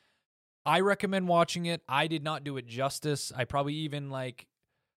 so I recommend watching it. I did not do it justice. I probably even,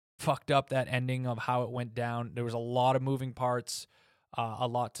 fucked up that ending of how it went down. There was a lot of moving parts, a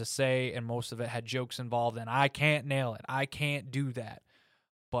lot to say, and most of it had jokes involved, and I can't nail it. I can't do that,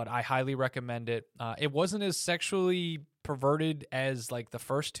 but I highly recommend it. It wasn't as sexually perverted as the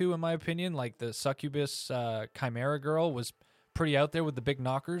first two, in my opinion. Like the succubus chimera girl was pretty out there with the big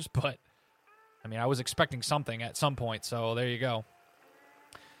knockers, but I mean, I was expecting something at some point, so there you go.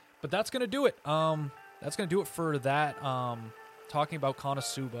 But that's gonna do it. That's gonna do it for that. Talking about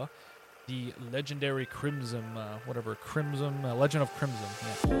Konosuba, the legendary Crimson, Legend of Crimson.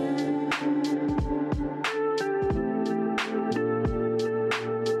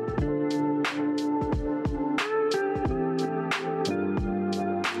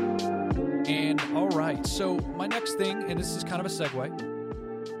 And all right, so my next thing, and this is kind of a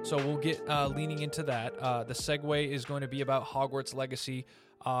segue, so we'll get leaning into that. The segue is going to be about Hogwarts Legacy.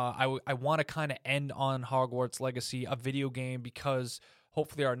 I want to kind of end on Hogwarts Legacy, a video game, because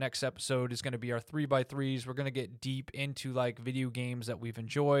hopefully our next episode is going to be our 3x3s. We're going to get deep into video games that we've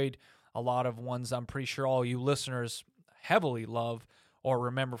enjoyed, a lot of ones I'm pretty sure all you listeners heavily love or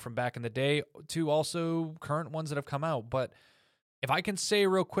remember from back in the day, to also current ones that have come out. But if I can say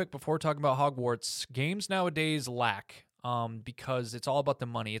real quick before talking about Hogwarts, games nowadays lack because it's all about the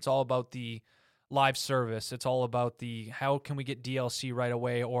money. It's all about the live service. It's all about the how can we get DLC right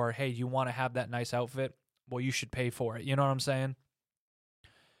away, or hey, you want to have that nice outfit? Well, you should pay for it. You know what I'm saying?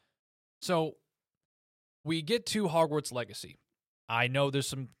 So we get to Hogwarts Legacy. I know there's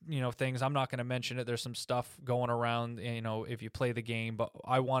some, things, I'm not going to mention it. There's some stuff going around, if you play the game, but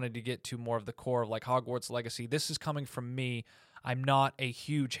I wanted to get to more of the core of Hogwarts Legacy. This is coming from me. I'm not a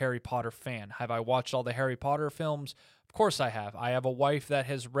huge Harry Potter fan. Have I watched all the Harry Potter films? Of course I have. I have a wife that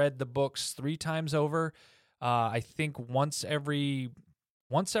has read the books 3 times over. I think once every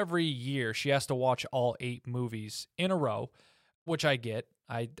year she has to watch all 8 movies in a row, which I get.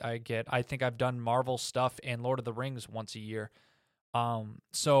 I get. I think I've done Marvel stuff and Lord of the Rings once a year.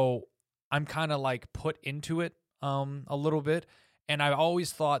 So I'm kind of put into it a little bit, and I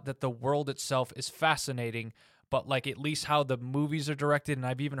always thought that the world itself is fascinating, but at least how the movies are directed, and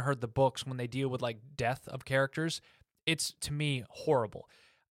I've even heard the books when they deal with death of characters, it's to me horrible.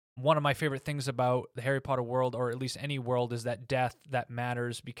 One of my favorite things about the Harry Potter world, or at least any world, is that death that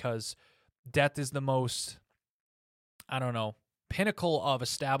matters, because death is the most, pinnacle of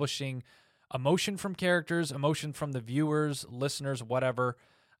establishing emotion from characters, emotion from the viewers, listeners, whatever,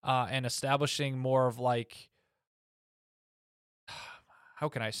 and establishing more of how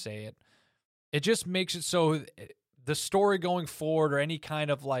can I say it? It just makes it so the story going forward, or any kind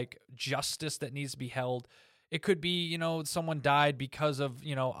of justice that needs to be held, it could be, someone died because of,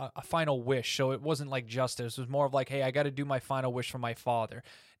 a final wish. So it wasn't justice. It was more of hey, I got to do my final wish for my father.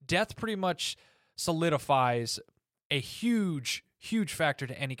 Death pretty much solidifies a huge, huge factor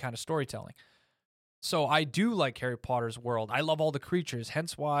to any kind of storytelling. So I do like Harry Potter's world. I love all the creatures,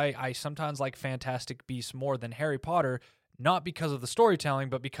 hence why I sometimes like Fantastic Beasts more than Harry Potter, not because of the storytelling,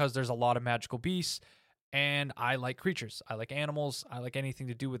 but because there's a lot of magical beasts, and I like creatures. I like animals. I like anything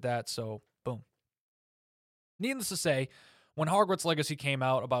to do with that, so boom. Needless to say, when Hogwarts Legacy came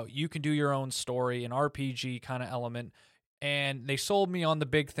out about you can do your own story, an RPG kind of element, and they sold me on the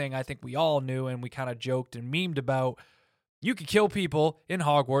big thing I think we all knew and we kind of joked and memed about, you could kill people in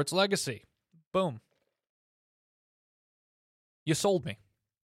Hogwarts Legacy. Boom. You sold me.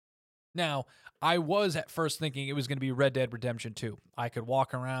 Now, I was at first thinking it was going to be Red Dead Redemption 2. I could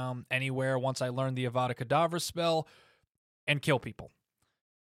walk around anywhere once I learned the Avada Kedavra spell and kill people.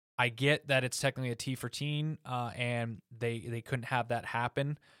 I get that it's technically a T for teen, and they couldn't have that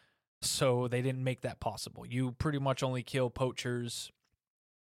happen, so they didn't make that possible. You pretty much only kill poachers,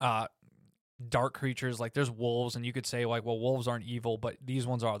 dark creatures, there's wolves, and you could say, well, wolves aren't evil, but these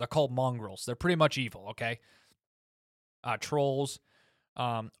ones are. They're called mongrels. They're pretty much evil, okay? Trolls,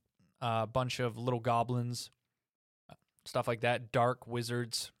 a bunch of little goblins, stuff like that, dark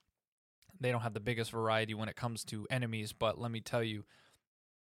wizards. They don't have the biggest variety when it comes to enemies, but let me tell you,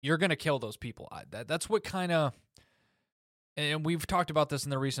 you're going to kill those people. That's what kind of, and we've talked about this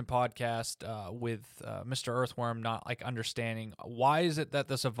in the recent podcast with Mr. Earthworm not understanding why is it that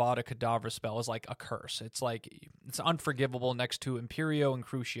this Avada Kedavra spell is a curse. It's it's unforgivable next to Imperio and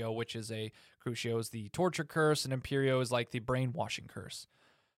Crucio, which is Crucio is the torture curse, and Imperio is the brainwashing curse.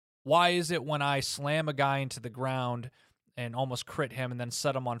 Why is it when I slam a guy into the ground and almost crit him and then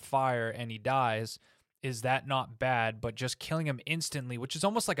set him on fire and he dies, is that not bad? But just killing him instantly, which is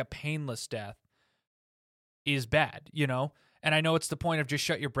almost like a painless death, is bad, you know? And I know it's the point of just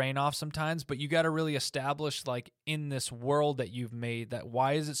shut your brain off sometimes, but you got to really establish, like, in this world that you've made, that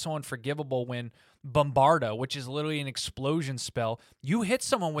why is it so unforgivable when Bombarda, which is literally an explosion spell, you hit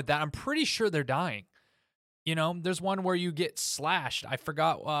someone with that, I'm pretty sure they're dying. You know, there's one where you get slashed. I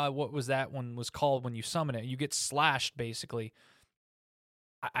forgot what was that one was called when you summon it. You get slashed, basically.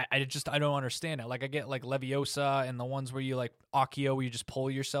 I don't understand it. Like, I get, like, Leviosa and the ones where you, like, Accio, where you just pull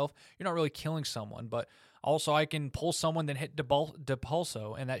yourself. You're not really killing someone, but also I can pull someone, then hit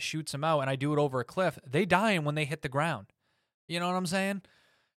Depulso, and that shoots them out, and I do it over a cliff. They die when they hit the ground. You know what I'm saying?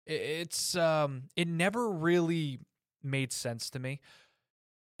 It never really made sense to me.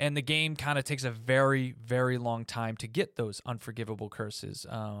 And the game kind of takes a very, very long time to get those unforgivable curses.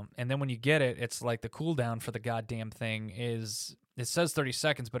 And then when you get it, it's like the cooldown for the goddamn thing is, it says 30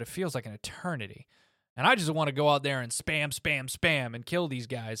 seconds, but it feels like an eternity. And I just want to go out there and spam, spam, spam and kill these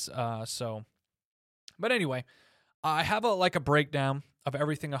guys. But anyway, I have a breakdown of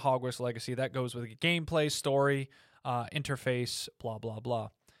everything in Hogwarts Legacy that goes with gameplay, story, interface, blah, blah, blah.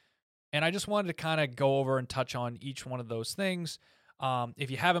 And I just wanted to kind of go over and touch on each one of those things. If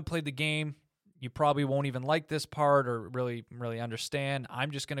you haven't played the game, you probably won't even like this part or really understand.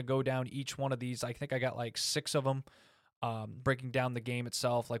 I'm just going to go down each one of these. I think I got like 6 of them, breaking down the game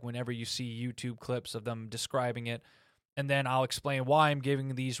itself, like whenever you see YouTube clips of them describing it. And then I'll explain why I'm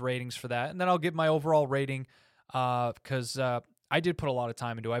giving these ratings for that. And then I'll give my overall rating because I did put a lot of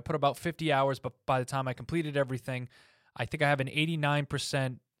time into it. I put about 50 hours, but by the time I completed everything, I think I have an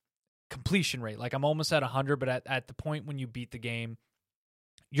 89% completion rate. Like, I'm almost at 100, but at the point when you beat the game,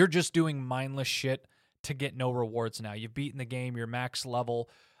 you're just doing mindless shit to get no rewards now. You've beaten the game, your max level.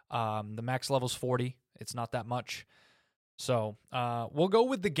 The max level's 40. It's not that much. So we'll go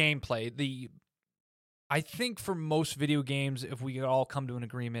with the gameplay. I think for most video games, if we could all come to an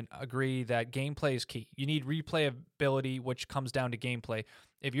agree that gameplay is key. You need replayability, which comes down to gameplay.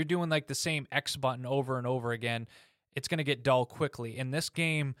 If you're doing like the same X button over and over again, it's going to get dull quickly. In this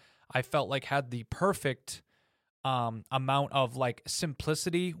game, I felt like had the perfect amount of like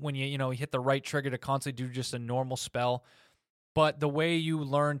simplicity when you hit the right trigger to constantly do just a normal spell. But the way you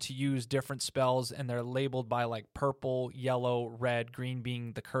learn to use different spells, and they're labeled by like purple, yellow, red, green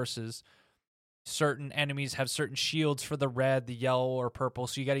being the curses. Certain enemies have certain shields for the red, the yellow, or purple,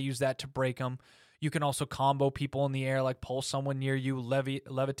 so you got to use that to break them. You can also combo people in the air, like pull someone near you,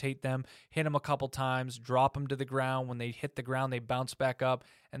 levitate them, hit them a couple times, drop them to the ground. When they hit the ground, they bounce back up,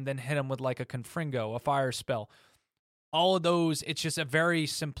 and then hit them with like a Confringo, a fire spell. All of those, it's just a very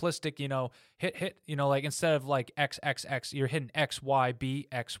simplistic, hit, like instead of like X, X, X, you're hitting X, Y, B,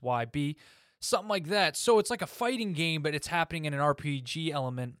 X, Y, B, something like that. So it's like a fighting game, but it's happening in an RPG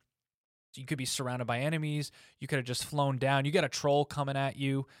element. So you could be surrounded by enemies. You could have just flown down. You got a troll coming at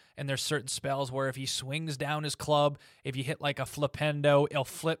you, and there's certain spells where if he swings down his club, if you hit like a flipendo, it'll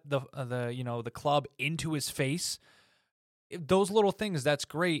flip the club into his face. Those little things, that's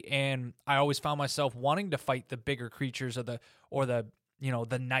great. And I always found myself wanting to fight the bigger creatures or the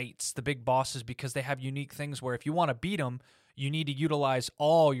knights, the big bosses, because they have unique things where if you want to beat them, you need to utilize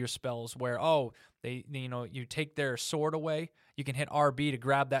all your spells where, you take their sword away. You can hit RB to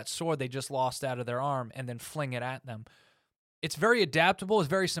grab that sword they just lost out of their arm and then fling it at them. It's very adaptable. It's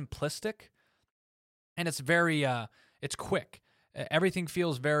very simplistic. And it's very, it's quick. Everything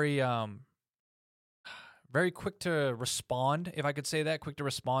feels very, very quick to respond, if I could say that, quick to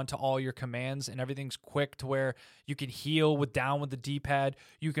respond to all your commands, and everything's quick to where you can heal with the D-pad.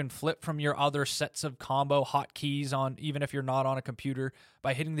 You can flip from your other sets of combo hotkeys on, even if you're not on a computer,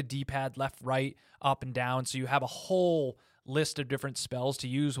 by hitting the D-pad left, right, up, and down. So you have a whole list of different spells to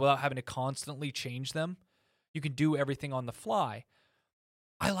use without having to constantly change them. You can do everything on the fly.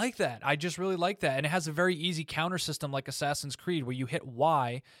 I like that. I just really like that. And it has a very easy counter system like Assassin's Creed where you hit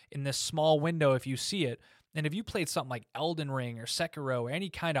Y in this small window if you see it. And if you played something like Elden Ring or Sekiro or any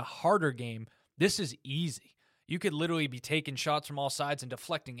kind of harder game, this is easy. You could literally be taking shots from all sides and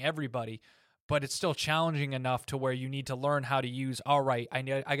deflecting everybody, but it's still challenging enough to where you need to learn how to use, all right, I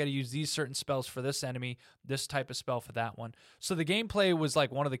got to use these certain spells for this enemy, this type of spell for that one. So the gameplay was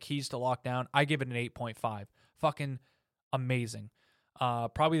like one of the keys to lockdown. I give it an 8.5. Fucking amazing.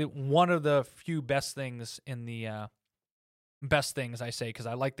 Probably one of the few best things in the best things I say because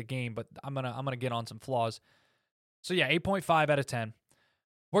I like the game, but I'm gonna get on some flaws. So yeah, 8.5 out of 10.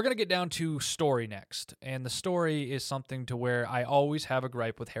 We're going to get down to story next. And the story is something to where I always have a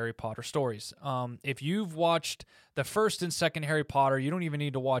gripe with Harry Potter stories. If you've watched the first and second Harry Potter, you don't even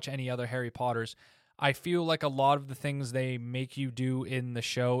need to watch any other Harry Potters. I feel like a lot of the things they make you do in the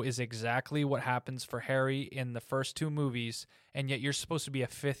show is exactly what happens for Harry in the first two movies, and yet you're supposed to be a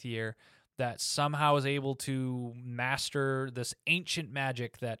fifth year that somehow is able to master this ancient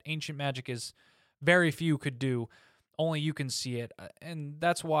magic that ancient magic is very few could do. Only you can see it. And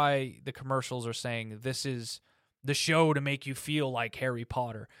that's why the commercials are saying this is the show to make you feel like Harry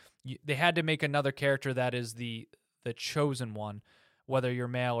Potter. They had to make another character that is the chosen one, whether you're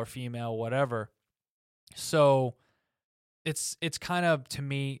male or female, whatever. So it's kind of, to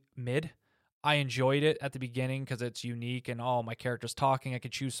me, mid. I enjoyed it at the beginning because it's unique and my character's talking. I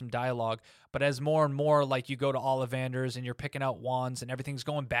could choose some dialogue. But as more and more, like, you go to Ollivanders and you're picking out wands and everything's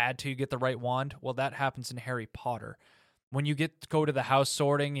going bad till you get the right wand, well, that happens in Harry Potter. When you go to the house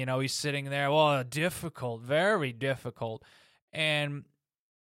sorting, he's sitting there, difficult, very difficult. And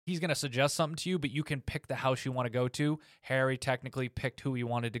he's going to suggest something to you, but you can pick the house you want to go to. Harry technically picked who he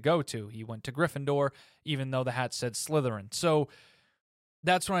wanted to go to. He went to Gryffindor, even though the hat said Slytherin. So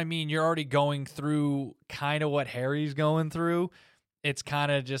that's what I mean. You're already going through kind of what Harry's going through. It's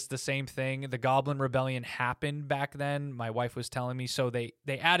kind of just the same thing. The Goblin Rebellion happened back then. My wife was telling me, so they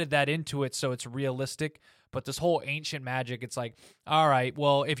added that into it so it's realistic. But this whole ancient magic, it's like, all right,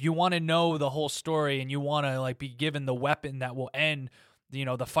 well, if you want to know the whole story and you want to like be given the weapon that will end,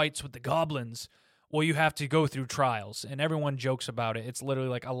 the fights with the goblins, well, you have to go through trials. And everyone jokes about it. It's literally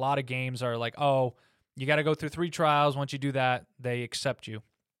like a lot of games are like, oh, you got to go through 3 trials. Once you do that, they accept you.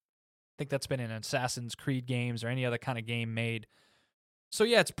 I think that's been in Assassin's Creed games or any other kind of game made. So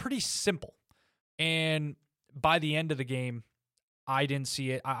yeah, it's pretty simple. And by the end of the game, I didn't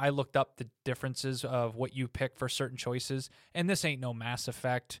see it. I looked up the differences of what you pick for certain choices, and this ain't no Mass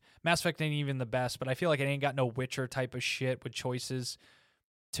Effect. Mass Effect ain't even the best, but I feel like it ain't got no Witcher type of shit with choices.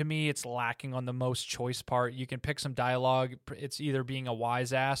 To me, it's lacking on the most choice part. You can pick some dialogue. It's either being a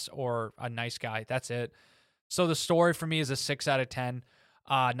wise ass or a nice guy. That's it. So the story for me is a 6 out of 10.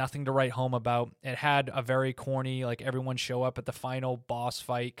 Nothing to write home about. It had a very corny, like, everyone show up at the final boss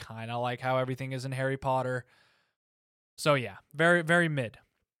fight, kind of like how everything is in Harry Potter. So yeah, very, very mid.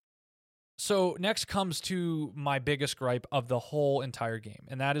 So next comes to my biggest gripe of the whole entire game,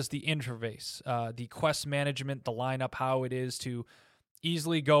 and that is the interface, the quest management, the lineup, how it is to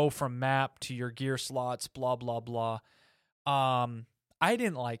easily go from map to your gear slots, blah, blah, blah. I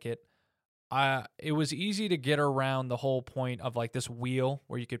didn't like it. It was easy to get around the whole point of like this wheel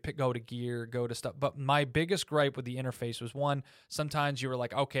where you could go to gear, go to stuff. But my biggest gripe with the interface was, one, sometimes you were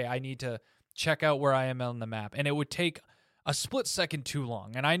like, okay, I need to check out where I am on the map. And it would take a split second too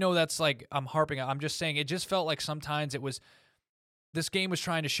long. And I know that's like, I'm just saying, it just felt like sometimes this game was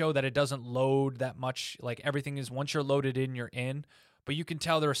trying to show that it doesn't load that much. Like, everything is, once you're loaded in, you're in. But you can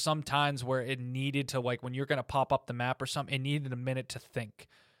tell there are some times where it needed to, like, when you're going to pop up the map or something, it needed a minute to think.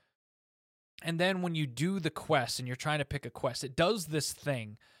 And then when you do the quest and you're trying to pick a quest, it does this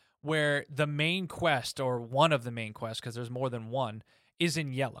thing where the main quest, or one of the main quests, because there's more than one, is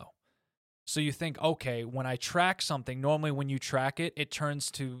in yellow. So you think, okay, when I track something, normally when you track it, it turns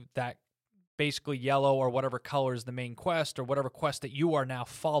to that basically yellow or whatever color is the main quest or whatever quest that you are now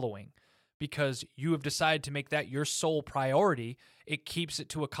following. Because you have decided to make that your sole priority, it keeps it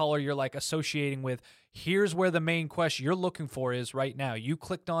to a color you're like associating with, here's where the main quest you're looking for is right now. You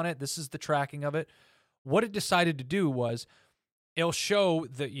clicked on it. This is the tracking of it. What it decided to do was it'll show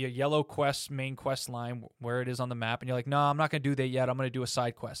the yellow quest, main quest line where it is on the map. And you're like, no, I'm not going to do that yet. I'm going to do a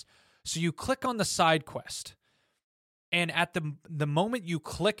side quest. So you click on the side quest. And at the moment you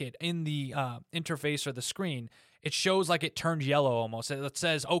click it in the interface or the screen, it shows like it turned yellow almost. It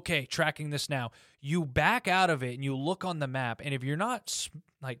says, okay, tracking this now. You back out of it and you look on the map. And if you're not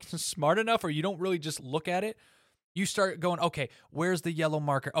like smart enough, or you don't really just look at it, you start going, okay, where's the yellow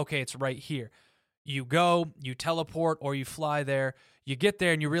marker? Okay, it's right here. You go, you teleport, or you fly there. You get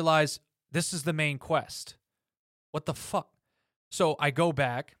there and you realize this is the main quest. What the fuck? So I go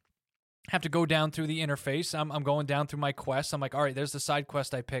back. Have to go down through the interface. I'm going down through my quest. I'm like, all right, there's the side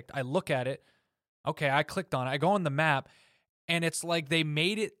quest I picked. I look at it. Okay, I clicked on it. I go on the map, and it's like they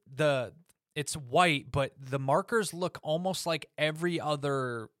made it it's white, but the markers look almost like every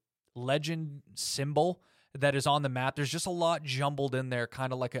other legend symbol that is on the map. There's just a lot jumbled in there,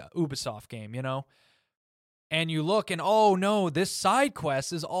 kind of like a Ubisoft game, And you look, and oh no, this side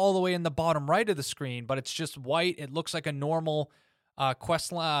quest is all the way in the bottom right of the screen, but it's just white. It looks like a normal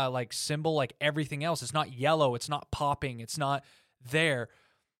quest like symbol, like everything else. It's not yellow. It's not popping. It's not there.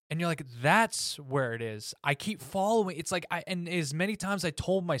 And you're like, that's where it is. I keep following. It's like, and as many times I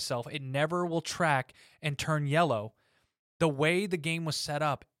told myself it never will track and turn yellow. The way the game was set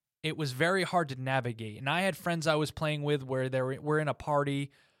up, it was very hard to navigate. And I had friends I was playing with where we're in a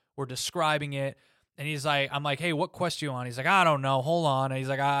party, we're describing it, and I'm like, hey, what quest are you on? He's like, I don't know, hold on. And he's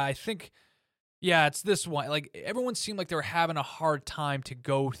like, I think, yeah, it's this one. Like, everyone seemed like they were having a hard time to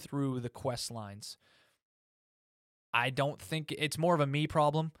go through the quest lines. I don't think it's more of a me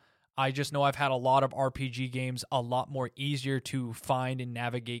problem. I just know I've had a lot of RPG games a lot more easier to find and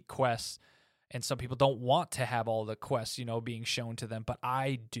navigate quests. And some people don't want to have all the quests, being shown to them, but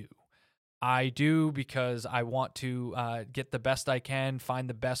I do. I do because I want to get the best I can, find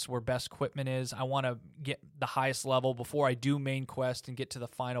the best where best equipment is. I want to get the highest level before I do main quest and get to the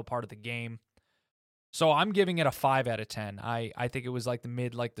final part of the game. So I'm giving it a 5 out of 10. I think it was like the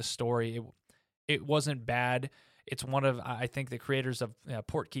mid, like the story. It wasn't bad. It's one of, I think, the creators of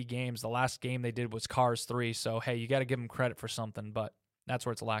Portkey Games. The last game they did was Cars 3. So, hey, you got to give them credit for something, but that's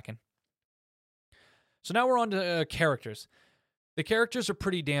where it's lacking. So now we're on to characters. The characters are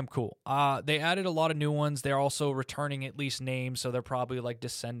pretty damn cool. They added a lot of new ones. They're also returning at least names, so they're probably like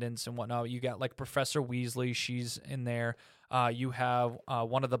descendants and whatnot. You got like Professor Weasley. She's in there. You have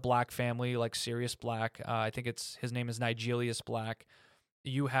one of the Black family, like Sirius Black. I think his name is Nigelius Black.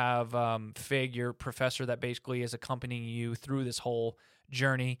 You have Fig, your professor that basically is accompanying you through this whole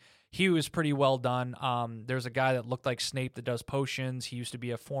journey. He was pretty well done. There's a guy that looked like Snape that does potions. He used to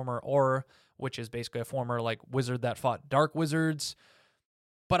be a former Auror, which is basically a former like wizard that fought dark wizards.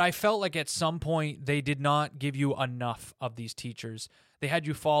 But I felt like at some point they did not give you enough of these teachers. They had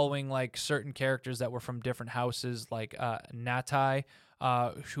you following like certain characters that were from different houses, like Natai,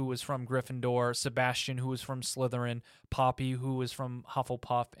 who was from Gryffindor, Sebastian, who was from Slytherin, Poppy, who was from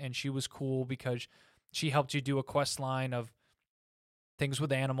Hufflepuff, and she was cool because she helped you do a quest line of things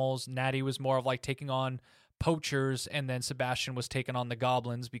with animals. Natty was more of like taking on poachers, and then Sebastian was taking on the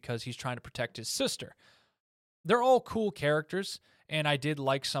goblins because he's trying to protect his sister. They're all cool characters, and I did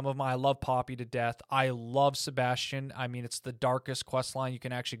like some of them. I love Poppy to death. I love Sebastian. I mean, it's the darkest quest line you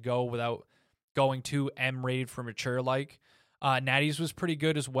can actually go without going too M-rated for mature like. Natty's was pretty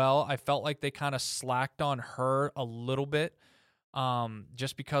good as well. I felt like they kind of slacked on her a little bit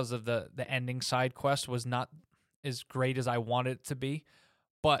just because of the ending side quest was not as great as I wanted it to be.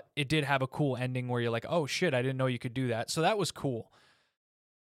 But it did have a cool ending where you're like, oh shit, I didn't know you could do that. So that was cool.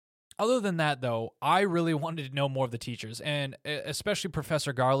 Other than that, though, I really wanted to know more of the teachers, and especially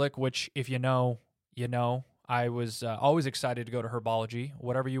Professor Garlick, which if you know, you know. I was always excited to go to herbology.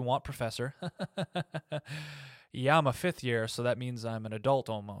 Whatever you want, Professor. Yeah, I'm a 5th year, so that means I'm an adult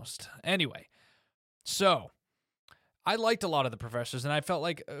almost. Anyway, so I liked a lot of the professors, and I felt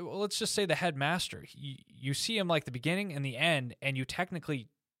like, let's just say the headmaster. You see him like the beginning and the end, and you technically,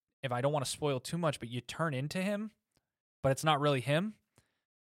 if I don't want to spoil too much, but you turn into him, but it's not really him.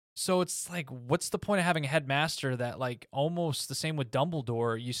 So it's like, what's the point of having a headmaster that, like, almost the same with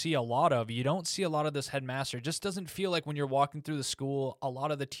Dumbledore, you see a lot of? You don't see a lot of this headmaster. It just doesn't feel like when you're walking through the school, a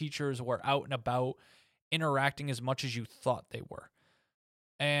lot of the teachers were out and about interacting as much as you thought they were.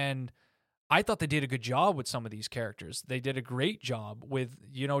 And I thought they did a good job with some of these characters. They did a great job with,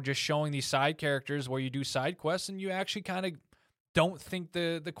 just showing these side characters where you do side quests and you actually kind of don't think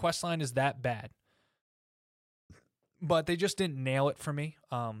the quest line is that bad. But they just didn't nail it for me.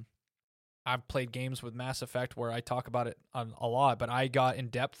 I've played games with Mass Effect where I talk about it a lot, but I got in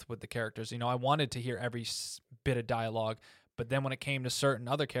depth with the characters. I wanted to hear every bit of dialogue, but then when it came to certain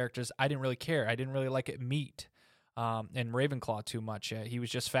other characters, I didn't really care. I didn't really like it meet and Ravenclaw too much. He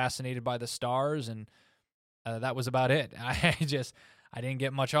was just fascinated by the stars, and that was about it. I didn't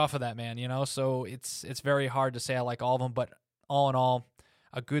get much off of that, man. So it's very hard to say I like all of them, but all in all,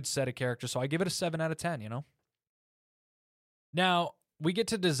 a good set of characters. So I give it a 7 out of 10. Now, we get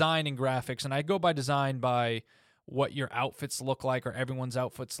to design and graphics, and I go by design by what your outfits look like or everyone's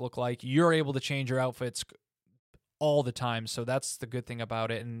outfits look like. You're able to change your outfits all the time, so that's the good thing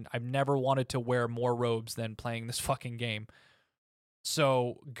about it, and I've never wanted to wear more robes than playing this fucking game.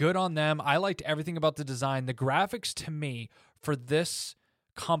 So, good on them. I liked everything about the design. The graphics, to me, for this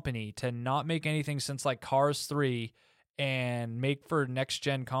company to not make anything since like Cars 3 and make for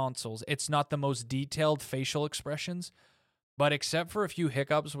next-gen consoles, it's not the most detailed facial expressions. But except for a few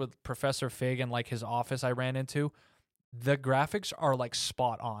hiccups with Professor Fig and like his office I ran into, the graphics are like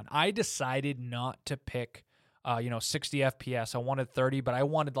spot on. I decided not to pick 60 FPS. I wanted 30, but I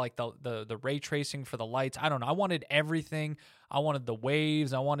wanted like the ray tracing for the lights. I don't know. I wanted everything. I wanted the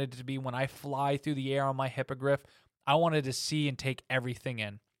waves. I wanted it to be when I fly through the air on my hippogriff. I wanted to see and take everything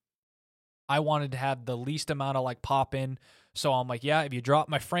in. I wanted to have the least amount of like pop in. So I'm like, yeah, if you drop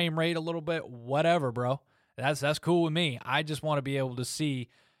my frame rate a little bit, whatever, bro. That's cool with me. I just want to be able to see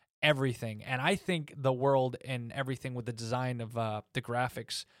everything. And I think the world and everything with the design of the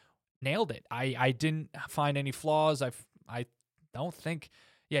graphics nailed it. I didn't find any flaws. I don't think,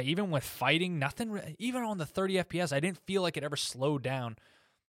 yeah, even with fighting, nothing, even on the 30 FPS, I didn't feel like it ever slowed down.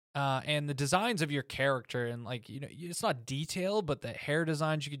 And the designs of your character, and like, you know, it's not detailed, but the hair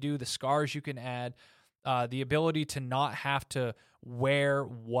designs you could do, the scars you can add, the ability to not have to wear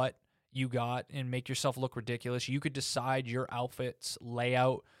what you got and make yourself look ridiculous. You could decide your outfit's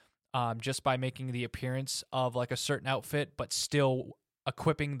layout just by making the appearance of like a certain outfit, but still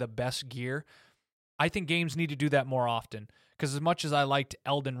equipping the best gear. I think games need to do that more often, because as much as I liked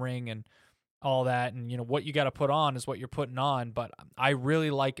Elden Ring and all that, and you know, what you got to put on is what you're putting on, but I really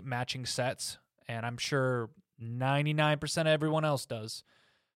like matching sets, and I'm sure 99% of everyone else does.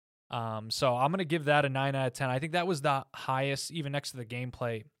 So I'm going to give that a 9 out of 10. I think that was the highest, even next to the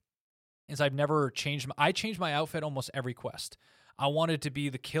gameplay, is I've never changed. I changed my outfit almost every quest. I wanted to be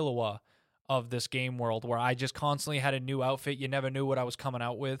the Killua of this game world, where I just constantly had a new outfit. You never knew what I was coming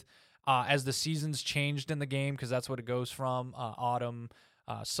out with. As the seasons changed in the game, because that's what it goes from, autumn,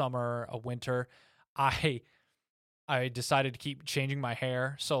 summer, winter, I decided to keep changing my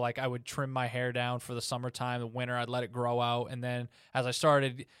hair. So like I would trim my hair down for the summertime, the winter I'd let it grow out, and then as I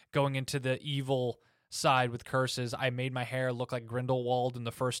started going into the evil side with curses, I made my hair look like Grindelwald in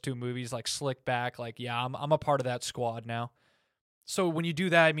the first 2 movies, like slick back. Like, yeah, I'm a part of that squad now. So when you do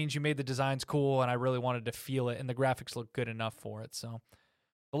that, it means you made the designs cool, and I really wanted to feel it, and the graphics look good enough for it. So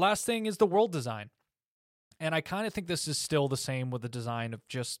the last thing is the world design. And I kind of think this is still the same with the design of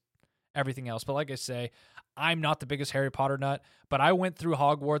just everything else. But like I say, I'm not the biggest Harry Potter nut, but I went through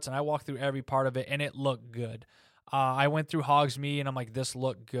Hogwarts and I walked through every part of it, and it looked good. I went through Hogsmeade and I'm like, this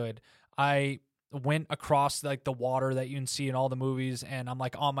looked good. I went across like the water that you can see in all the movies, and I'm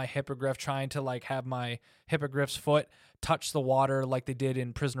like on my hippogriff trying to like have my hippogriff's foot touch the water like they did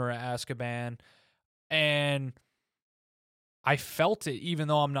in Prisoner of Azkaban. And I felt it, even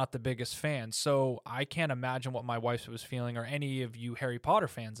though I'm not the biggest fan. So I can't imagine what my wife was feeling, or any of you Harry Potter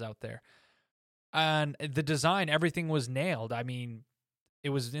fans out there. And the design, everything was nailed. I mean, it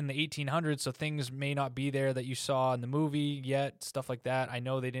was in the 1800s, so things may not be there that you saw in the movie yet, stuff like that. I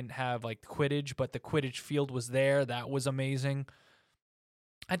know they didn't have like Quidditch, but the Quidditch field was there. That was amazing.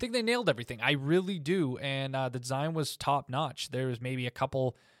 I think they nailed everything. I really do. And the design was top notch. There was maybe a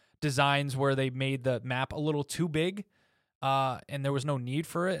couple designs where they made the map a little too big, and there was no need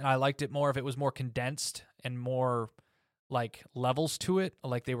for it. And I liked it more if it was more condensed and more like levels to it,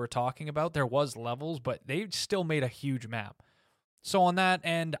 like they were talking about. There was levels, but they still made a huge map. So on that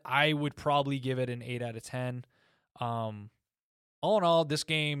end, I would probably give it an 8 out of 10. All in all, this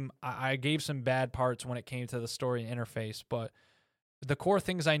game, I gave some bad parts when it came to the story and interface, but the core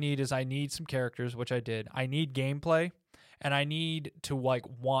things I need is I need some characters, which I did. I need gameplay, and I need to like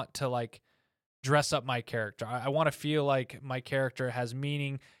want to like dress up my character. I want to feel like my character has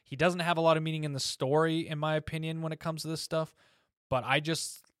meaning. He doesn't have a lot of meaning in the story, in my opinion, when it comes to this stuff, but I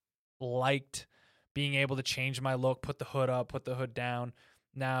just liked being able to change my look, put the hood up, put the hood down.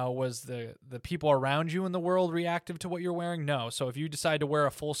 Now, was the people around you in the world reactive to what you're wearing? No. So if you decide to wear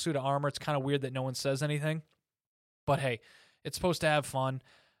a full suit of armor, it's kind of weird that no one says anything. But hey, it's supposed to have fun.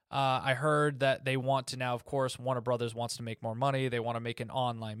 I heard that they want to now, of course, Warner Brothers wants to make more money. They want to make an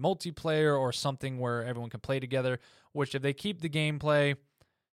online multiplayer or something where everyone can play together, which if they keep the gameplay,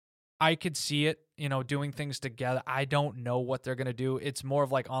 I could see it, you know, doing things together. I don't know what they're going to do. It's more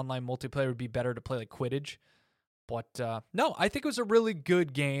of like online multiplayer would be better to play like Quidditch. But no, I think it was a really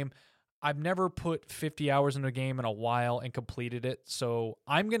good game. I've never put 50 hours into a game in a while and completed it. So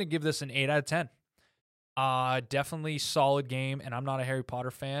I'm going to give this an 8 out of 10. Definitely solid game, and I'm not a Harry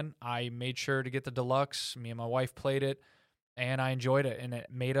Potter fan. I made sure to get the deluxe. Me and my wife played it, and I enjoyed it, and it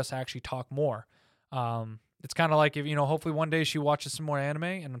made us actually talk more. It's kind of like if, you know, hopefully one day she watches some more anime,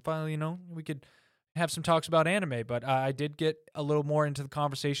 and finally, you know, we could have some talks about anime. But I did get a little more into the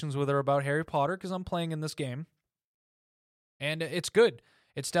conversations with her about Harry Potter because I'm playing in this game, and it's good.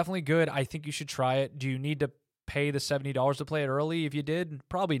 It's definitely good. I think you should try it. Do you need to pay the $70 to play it early? If you did,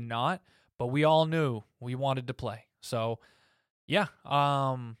 probably not. But we all knew we wanted to play. So, yeah.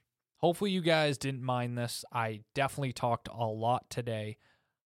 Hopefully you guys didn't mind this. I definitely talked a lot today.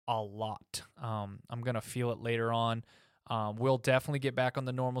 A lot. I'm going to feel it later on. We'll definitely get back on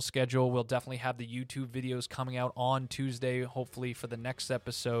the normal schedule. We'll definitely have the YouTube videos coming out on Tuesday, hopefully for the next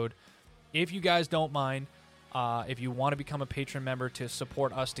episode. If you guys don't mind, if you want to become a patron member to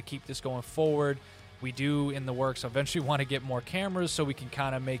support us to keep this going forward, We do in the works eventually want to get more cameras so we can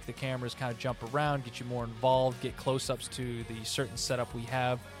kind of make the cameras kind of jump around, get you more involved, get close-ups to the certain setup we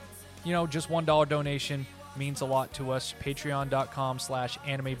have. You know, just $1 donation means a lot to us.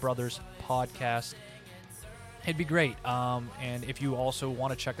 Patreon.com/Anime Brothers Podcast. It'd be great. And if you also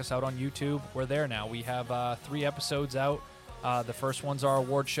want to check us out on YouTube, we're there now. We have 3 episodes out. The first one's our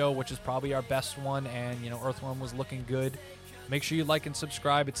award show, which is probably our best one, and, you know, Earthworm was looking good. Make sure you like and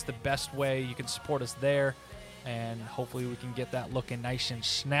subscribe. It's the best way. You can support us there, and hopefully we can get that looking nice and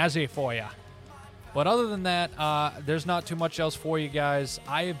snazzy for you. But other than that, there's not too much else for you guys.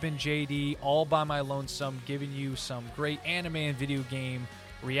 I have been JD, all by my lonesome, giving you some great anime and video game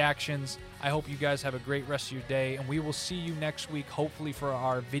reactions. I hope you guys have a great rest of your day, and we will see you next week, hopefully for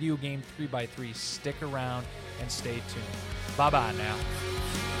our video game 3x3. Stick around and stay tuned. Bye-bye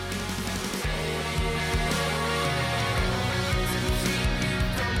now.